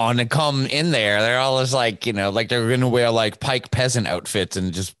Groupon to come in there. They're all just like, like they're going to wear like Pike peasant outfits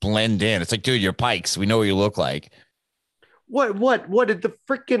and just blend in. It's like, dude, you're Pikes. We know what you look like. What did the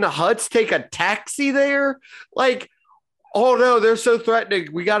freaking Hutts take a taxi there? Like, oh no, they're so threatening.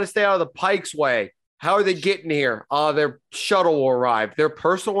 We got to stay out of the Pikes way. How are they getting here? Their shuttle will arrive. Their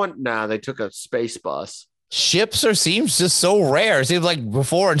personal one? Nah, they took a space bus. Ships seems just so rare. It seems like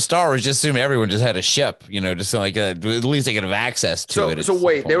before in Star Wars, just assume everyone just had a ship, just like at least they could have access to it. So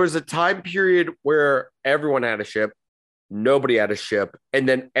wait, there was a time period where everyone had a ship, nobody had a ship, and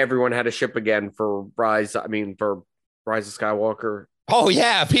then everyone had a ship again for Rise of Skywalker. Oh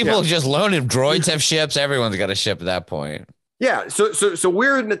yeah, people just loaning droids have ships. Everyone's got a ship at that point. Yeah, so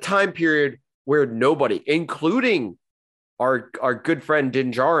we're in the time period where nobody, including our good friend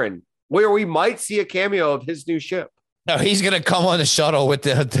Din Djarin, where we might see a cameo of his new ship. No, he's going to come on the shuttle with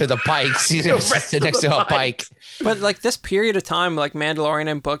the Pikes. He's going to sit next to a Pike. But like this period of time, like Mandalorian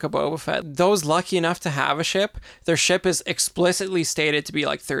and Book of Boba Fett, those lucky enough to have a ship, their ship is explicitly stated to be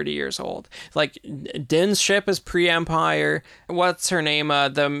like 30 years old. Like Din's ship is pre-Empire. What's her name?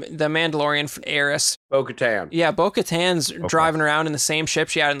 The Mandalorian heiress. Bo-Katan. Yeah, Bo-Katan's driving around in the same ship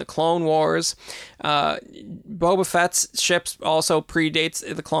she had in the Clone Wars. Boba Fett's ship also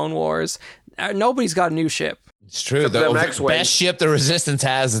predates the Clone Wars. Nobody's got a new ship. It's true. The best ship the Resistance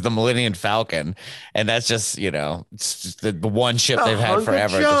has is the Millennium Falcon. And that's just, it's just the one ship they've had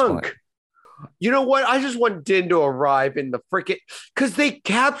forever at this point. You know what? I just want Din to arrive in the freaking, because they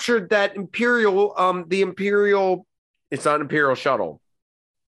captured that Imperial, it's not an Imperial shuttle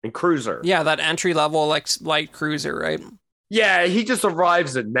and cruiser. Yeah, that entry level like light cruiser, right? Yeah, he just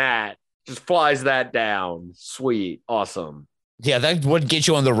arrives in that, just flies that down. Sweet, awesome. Yeah, that wouldn't get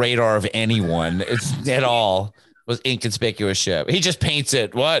you on the radar of anyone. It's at all. Was inconspicuous ship. He just paints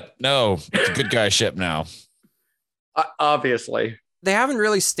it. What? No, it's a good guy ship now. Obviously. They haven't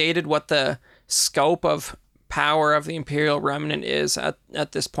really stated what the scope of power of the Imperial Remnant is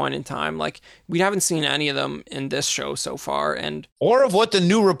at this point in time. Like, we haven't seen any of them in this show so far, or of what the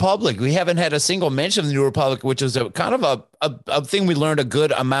New Republic. We haven't had a single mention of the New Republic, which is a kind of a thing we learned a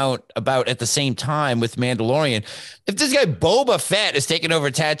good amount about at the same time with Mandalorian. If this guy Boba Fett is taking over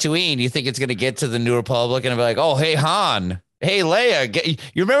Tatooine, you think it's going to get to the New Republic and be like, oh, hey Han, hey Leia,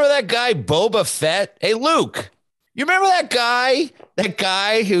 you remember that guy Boba Fett? Hey Luke. You remember that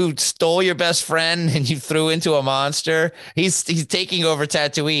guy who stole your best friend and you threw into a monster? He's taking over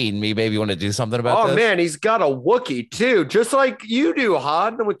Tatooine. Maybe you want to do something about this? Oh, man, he's got a Wookiee, too, just like you do,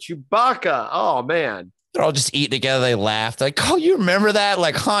 Han, with Chewbacca. Oh, man. They're all just eating together. They laughed. Like, oh, you remember that?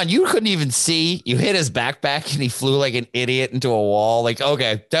 Like, Han, you couldn't even see. You hit his backpack and he flew like an idiot into a wall. Like,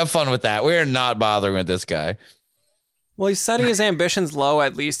 okay, have fun with that. We're not bothering with this guy. Well, he's setting his ambitions low,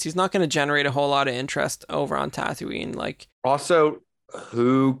 at least. He's not going to generate a whole lot of interest over on Tatooine. Like, also,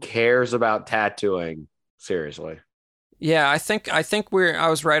 who cares about tattooing? Seriously. Yeah, I think I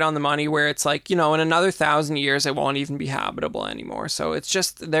was right on the money where it's like, in another 1,000 years, it won't even be habitable anymore. So it's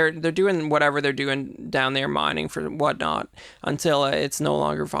just, they're doing whatever they're doing down there, mining for whatnot, until it's no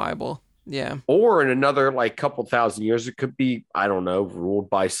longer viable. Yeah. Or in another, couple 1,000 years, it could be, I don't know, ruled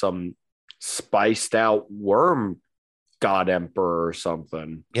by some spiced out worm God Emperor or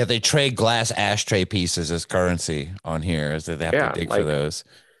something. Yeah, they trade glass ashtray pieces as currency on here, as they have to dig for those.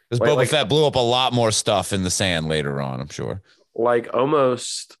 Because Boba Fett blew up a lot more stuff in the sand later on, I'm sure.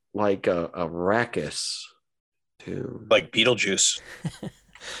 Almost like a Arrakis, too. Like Beetlejuice.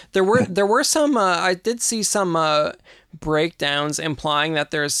 There were some. I did see some breakdowns implying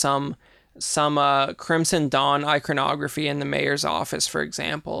that there's some Crimson Dawn iconography in the mayor's office, for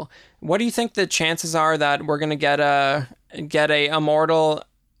example. What do you think the chances are that we're going to get a immortal,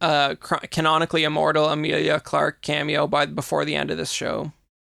 canonically immortal Emilia Clarke cameo before the end of this show?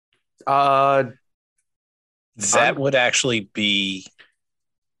 That would actually be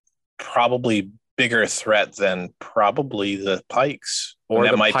probably bigger threat than probably the Pikes. Or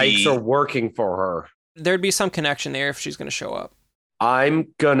that the might Pikes be are working for her. There'd be some connection there if she's going to show up.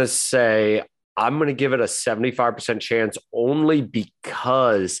 I'm going to say I'm going to give it a 75% chance only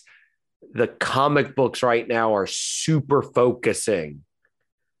because the comic books right now are super focusing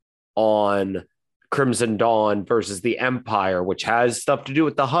on Crimson Dawn versus the Empire, which has stuff to do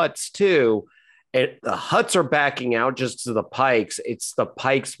with the Hutts too. And the Hutts are backing out just to the Pikes. It's the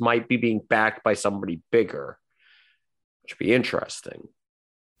Pikes might be being backed by somebody bigger, which would be interesting.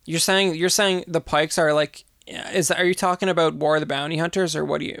 You're saying the Pikes are like, are you talking about War of the Bounty Hunters, or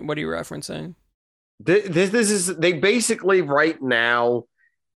what are you referencing? This is, they basically right now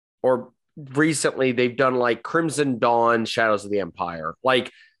or recently they've done like Crimson Dawn, Shadows of the Empire.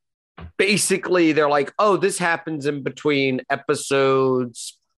 Like basically they're like, oh, this happens in between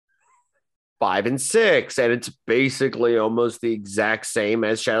episodes 5 and 6, and it's basically almost the exact same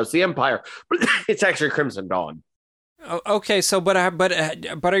as Shadows of the Empire, but it's actually Crimson Dawn. Okay, so but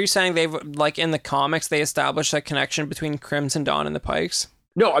are you saying they've, like, in the comics they established a connection between Crimson Dawn and the Pikes?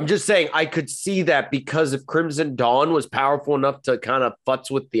 No, I'm just saying I could see that because if Crimson Dawn was powerful enough to kind of futz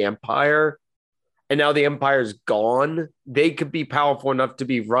with the Empire, and now the Empire's gone, they could be powerful enough to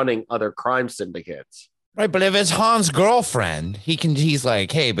be running other crime syndicates. Right, but if it's Han's girlfriend, he's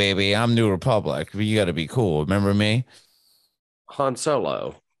like, hey, baby, I'm New Republic. You got to be cool. Remember me? Han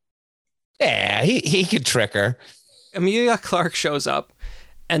Solo. Yeah, he could trick her. Emilia Clarke shows up,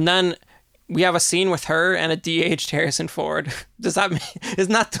 and then we have a scene with her and a de-aged Harrison Ford.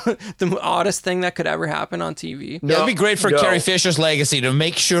 Isn't that the oddest thing that could ever happen on TV? No, it'd be great for Carrie Fisher's legacy to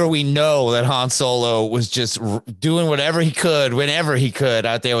make sure we know that Han Solo was just doing whatever he could, whenever he could,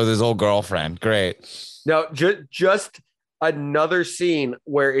 out there with his old girlfriend. Great. No, just another scene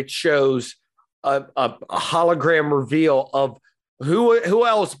where it shows a hologram reveal of who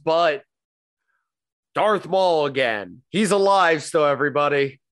else but Darth Maul again. He's alive still,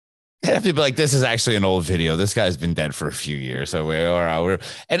 everybody. I have to be like, this is actually an old video. This guy's been dead for a few years. So we're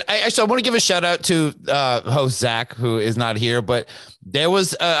and I want to give a shout out to host Zach, who is not here, but there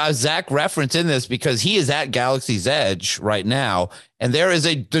was a Zach reference in this because he is at Galaxy's Edge right now. And there is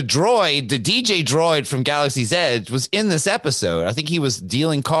the DJ droid from Galaxy's Edge was in this episode. I think he was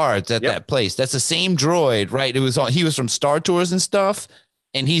dealing cards at that place. That's the same droid, right? He was from Star Tours and stuff.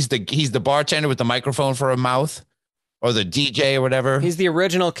 And he's the bartender with the microphone for a mouth. Or the DJ or whatever. He's the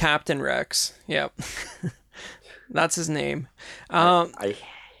original Captain Rex. Yep. That's his name. I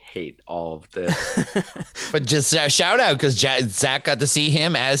hate all of this. But just shout out because Zach got to see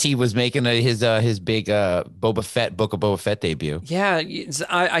him as he was making his big Boba Fett, Book of Boba Fett debut. Yeah,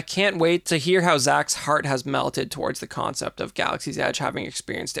 I can't wait to hear how Zach's heart has melted towards the concept of Galaxy's Edge, having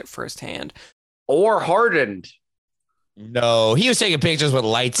experienced it firsthand. Or hardened. No, he was taking pictures with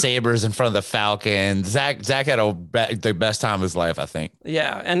lightsabers in front of the Falcon. Zach had the best time of his life, I think.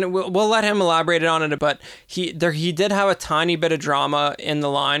 Yeah, and we'll let him elaborate on it, but he did have a tiny bit of drama in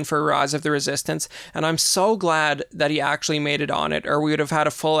the line for Rise of the Resistance, and I'm so glad that he actually made it on it, or we would have had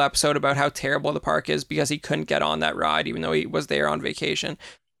a full episode about how terrible the park is because he couldn't get on that ride, even though he was there on vacation.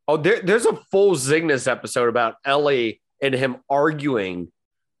 Oh, there's a full Zygnus episode about Ellie and him arguing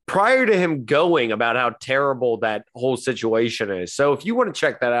prior to him going about how terrible that whole situation is. So if you want to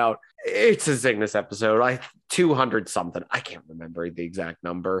check that out, it's a Zygnus episode, 200 something. I can't remember the exact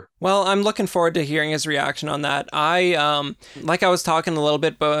number. Well, I'm looking forward to hearing his reaction on that. I was talking a little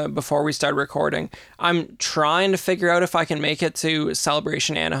bit before we started recording, I'm trying to figure out if I can make it to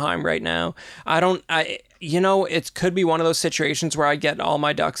Celebration Anaheim right now. It could be one of those situations where I get all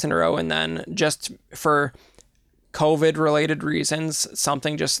my ducks in a row and then just for COVID related reasons,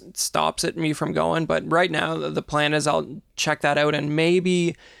 something just stops me from going. But right now the plan is I'll check that out and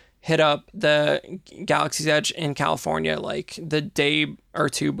maybe hit up the Galaxy's Edge in California like the day or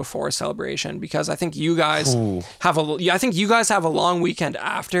two before Celebration, because I think you guys have a long weekend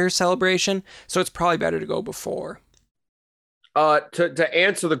after Celebration, so it's probably better to go before. To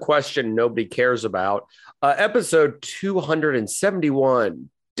answer the question nobody cares about, episode 271,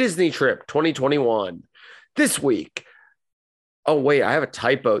 Disney Trip 2021. This week, oh wait, I have a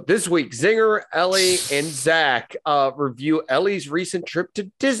typo. This week, Zinger, Ellie, and Zach review Ellie's recent trip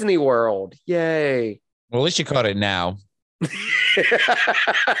to Disney World. Yay. Well, at least you caught it now.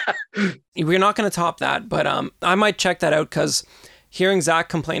 We're not going to top that, but I might check that out because hearing Zach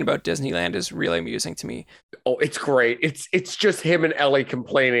complain about Disneyland is really amusing to me. Oh, it's great. It's just him and Ellie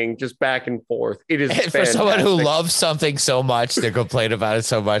complaining just back and forth. It is fantastic. For someone who loves something so much, to complain about it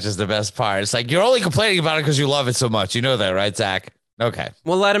so much is the best part. It's like, you're only complaining about it because you love it so much. You know that, right, Zach? Okay.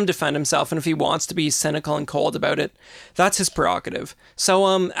 We'll let him defend himself, and if he wants to be cynical and cold about it, that's his prerogative.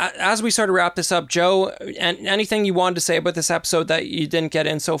 So, as we sort of wrap this up, Joe, anything you wanted to say about this episode that you didn't get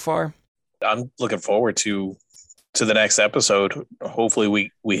in so far? I'm looking forward to the next episode.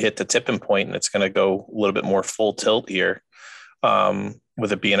 Hopefully we hit the tipping point and it's going to go a little bit more full tilt here,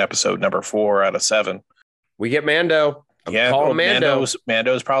 with it being episode number 4 out of 7. We get Mando. Mando's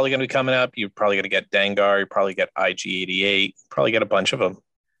probably going to be coming up. You're probably going to get Dengar. You probably get IG-88. Probably get a bunch of them.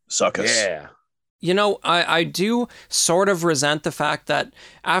 Suckers. Yeah. You know, I do sort of resent the fact that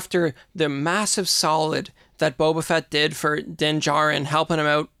after the massive solid that Boba Fett did for Din Djarin, helping him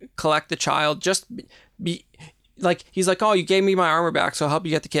out, collect the child, just be like, he's like, oh, you gave me my armor back, so I'll help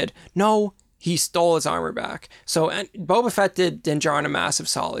you get the kid. No, he stole his armor back. So and Boba Fett did Din Djarin a massive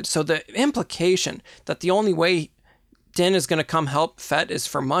solid. So the implication that the only way Din is going to come help Fett is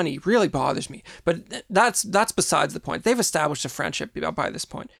for money really bothers me. But that's besides the point. They've established a friendship by this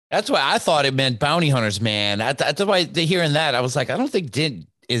point. That's why I thought it meant bounty hunters, man. That's why hearing that, I was like, I don't think Din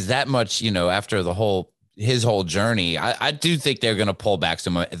is that much, after his whole journey. I do think they're going to pull back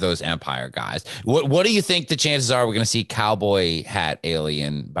some of those Empire guys. What do you think the chances are we're going to see cowboy hat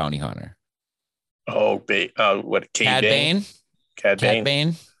alien bounty hunter? Oh, what? Cad Bane? Cad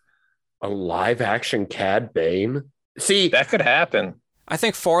Bane? A live action Cad Bane? See, that could happen. I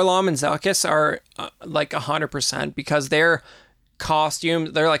think 4-LOM and Zelkis are like 100% because they're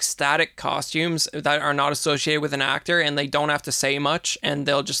costumes. They're like static costumes that are not associated with an actor, and they don't have to say much, and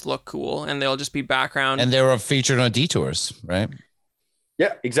they'll just look cool, and they'll just be background. And they were featured on Detours, right?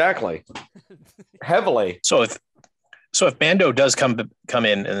 Yeah, exactly. Heavily. So if Mando does come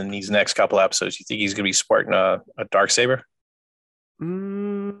in these next couple episodes, you think he's going to be sporting a Darksaber?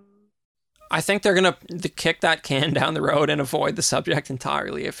 I think they're gonna kick that can down the road and avoid the subject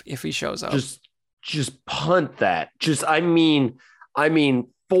entirely if he shows up. Just punt that. I mean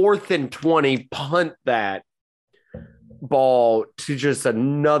 4th and 20, punt that ball to just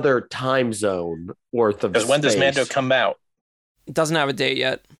another time zone worth of. Because when does Mando come out? It doesn't have a date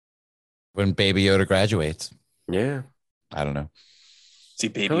yet. When Baby Yoda graduates. Yeah, I don't know. See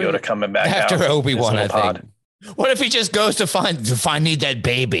Baby Yoda coming back after out Obi-Wan, I think. What if he just goes to find me that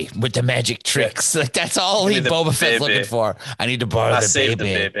baby with the magic tricks? Like that's all Boba Fett's looking for. I need to borrow the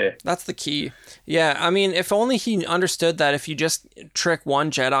baby. That's the key. Yeah, I mean, if only he understood that if you just trick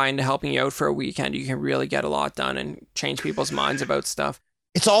one Jedi into helping you out for a weekend, you can really get a lot done and change people's minds about stuff.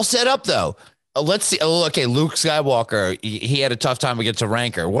 It's all set up though. Let's see. Oh, okay, Luke Skywalker, he had a tough time against a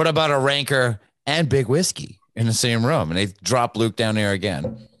Rancor. What about a Rancor and Big Whiskey in the same room? And they drop Luke down there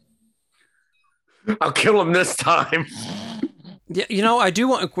again. I'll kill him this time. Yeah, I do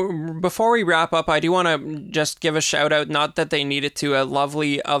want, before we wrap up, I do want to just give a shout out, not that they need it, to a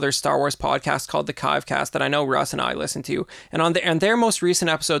lovely other Star Wars podcast called The Kivecast that I know Russ and I listen to. And on their most recent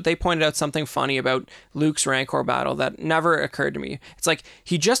episode, they pointed out something funny about Luke's Rancor battle that never occurred to me. It's like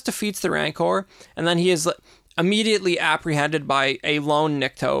he just defeats the Rancor, and then he is immediately apprehended by a lone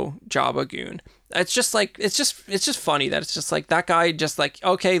Nikto Jabba goon. It's just like, it's just funny that it's just like that guy just like,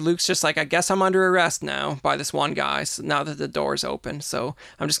 okay, Luke's just like, I guess I'm under arrest now by this one guy. So now that the door's open, so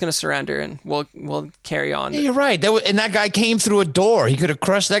I'm just going to surrender and we'll carry on. Yeah, you're right. And that guy came through a door. He could have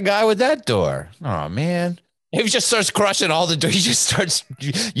crushed that guy with that door. Oh man. He just starts crushing all the doors. He just starts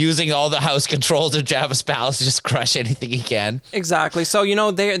using all the house controls of Jabba's palace to just crush anything he can. Exactly. So,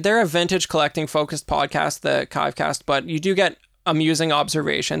 they're a vintage collecting focused podcast, the Kivecast, but you do get amusing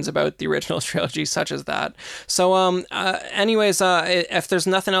observations about the original trilogy, such as that. So, anyways, if there's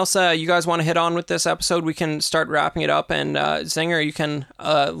nothing else you guys want to hit on with this episode, we can start wrapping it up. And Zinger, you can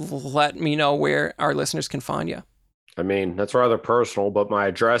let me know where our listeners can find you. I mean, that's rather personal, but my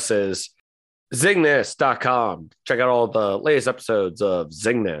address is Zingness.com. Check out all the latest episodes of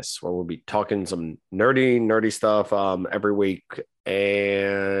Zingness, where we'll be talking some nerdy stuff every week.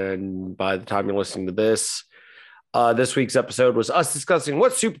 And by the time you're listening to this week's episode was us discussing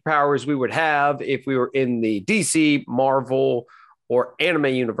what superpowers we would have if we were in the DC, Marvel, or anime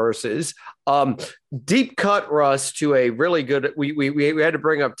universes. Deep cut Russ to a really good. We had to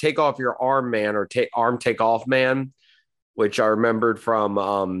bring up Take Off Your Arm Man or Arm Take Off Man, which I remembered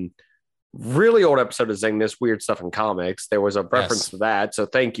from really old episode of Zingness, Weird Stuff in Comics. There was a reference to that, so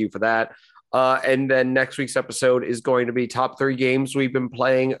thank you for that. And then next week's episode is going to be top 3 games we've been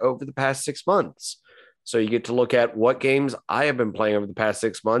playing over the past 6 months. So you get to look at what games I have been playing over the past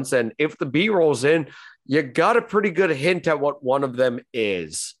 6 months. And if the B rolls in, you got a pretty good hint at what one of them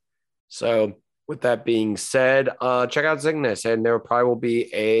is. So with that being said, check out Zingness, and there probably will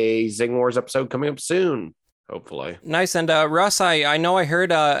be a Zing Wars episode coming up soon. hopefully. Nice. And Russ, I know I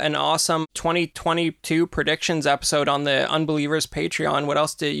heard an awesome 2022 predictions episode on the Unbelievers Patreon. What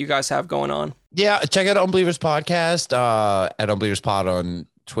else do you guys have going on? Yeah, check out Unbelievers Podcast at Unbelievers Pod on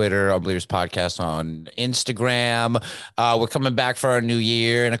Twitter, Unbelievers Podcast on Instagram. We're coming back for our new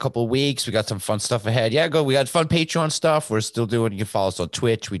year in a couple of weeks. We got some fun stuff ahead. Yeah, we got fun Patreon stuff. We're still doing. You can follow us on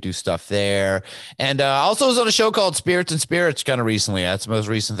Twitch. We do stuff there. And also was on a show called Spirits and Spirits kind of recently. That's the most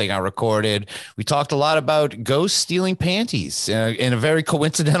recent thing I recorded. We talked a lot about ghosts stealing panties in a very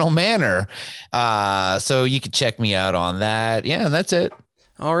coincidental manner. So you can check me out on that. Yeah, and that's it.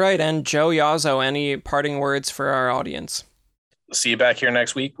 All right. And Joe Yazzo, any parting words for our audience? See you back here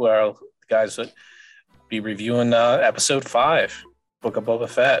next week where the guys will be reviewing episode 5, Book of Boba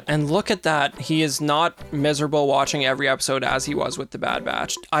Fett. And look at that. He is not miserable watching every episode as he was with The Bad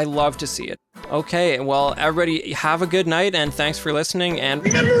Batch. I love to see it. Okay, well, everybody have a good night and thanks for listening. And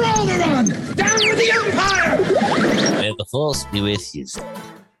Remember Alderaan! Down with the Empire! May the Force be with you.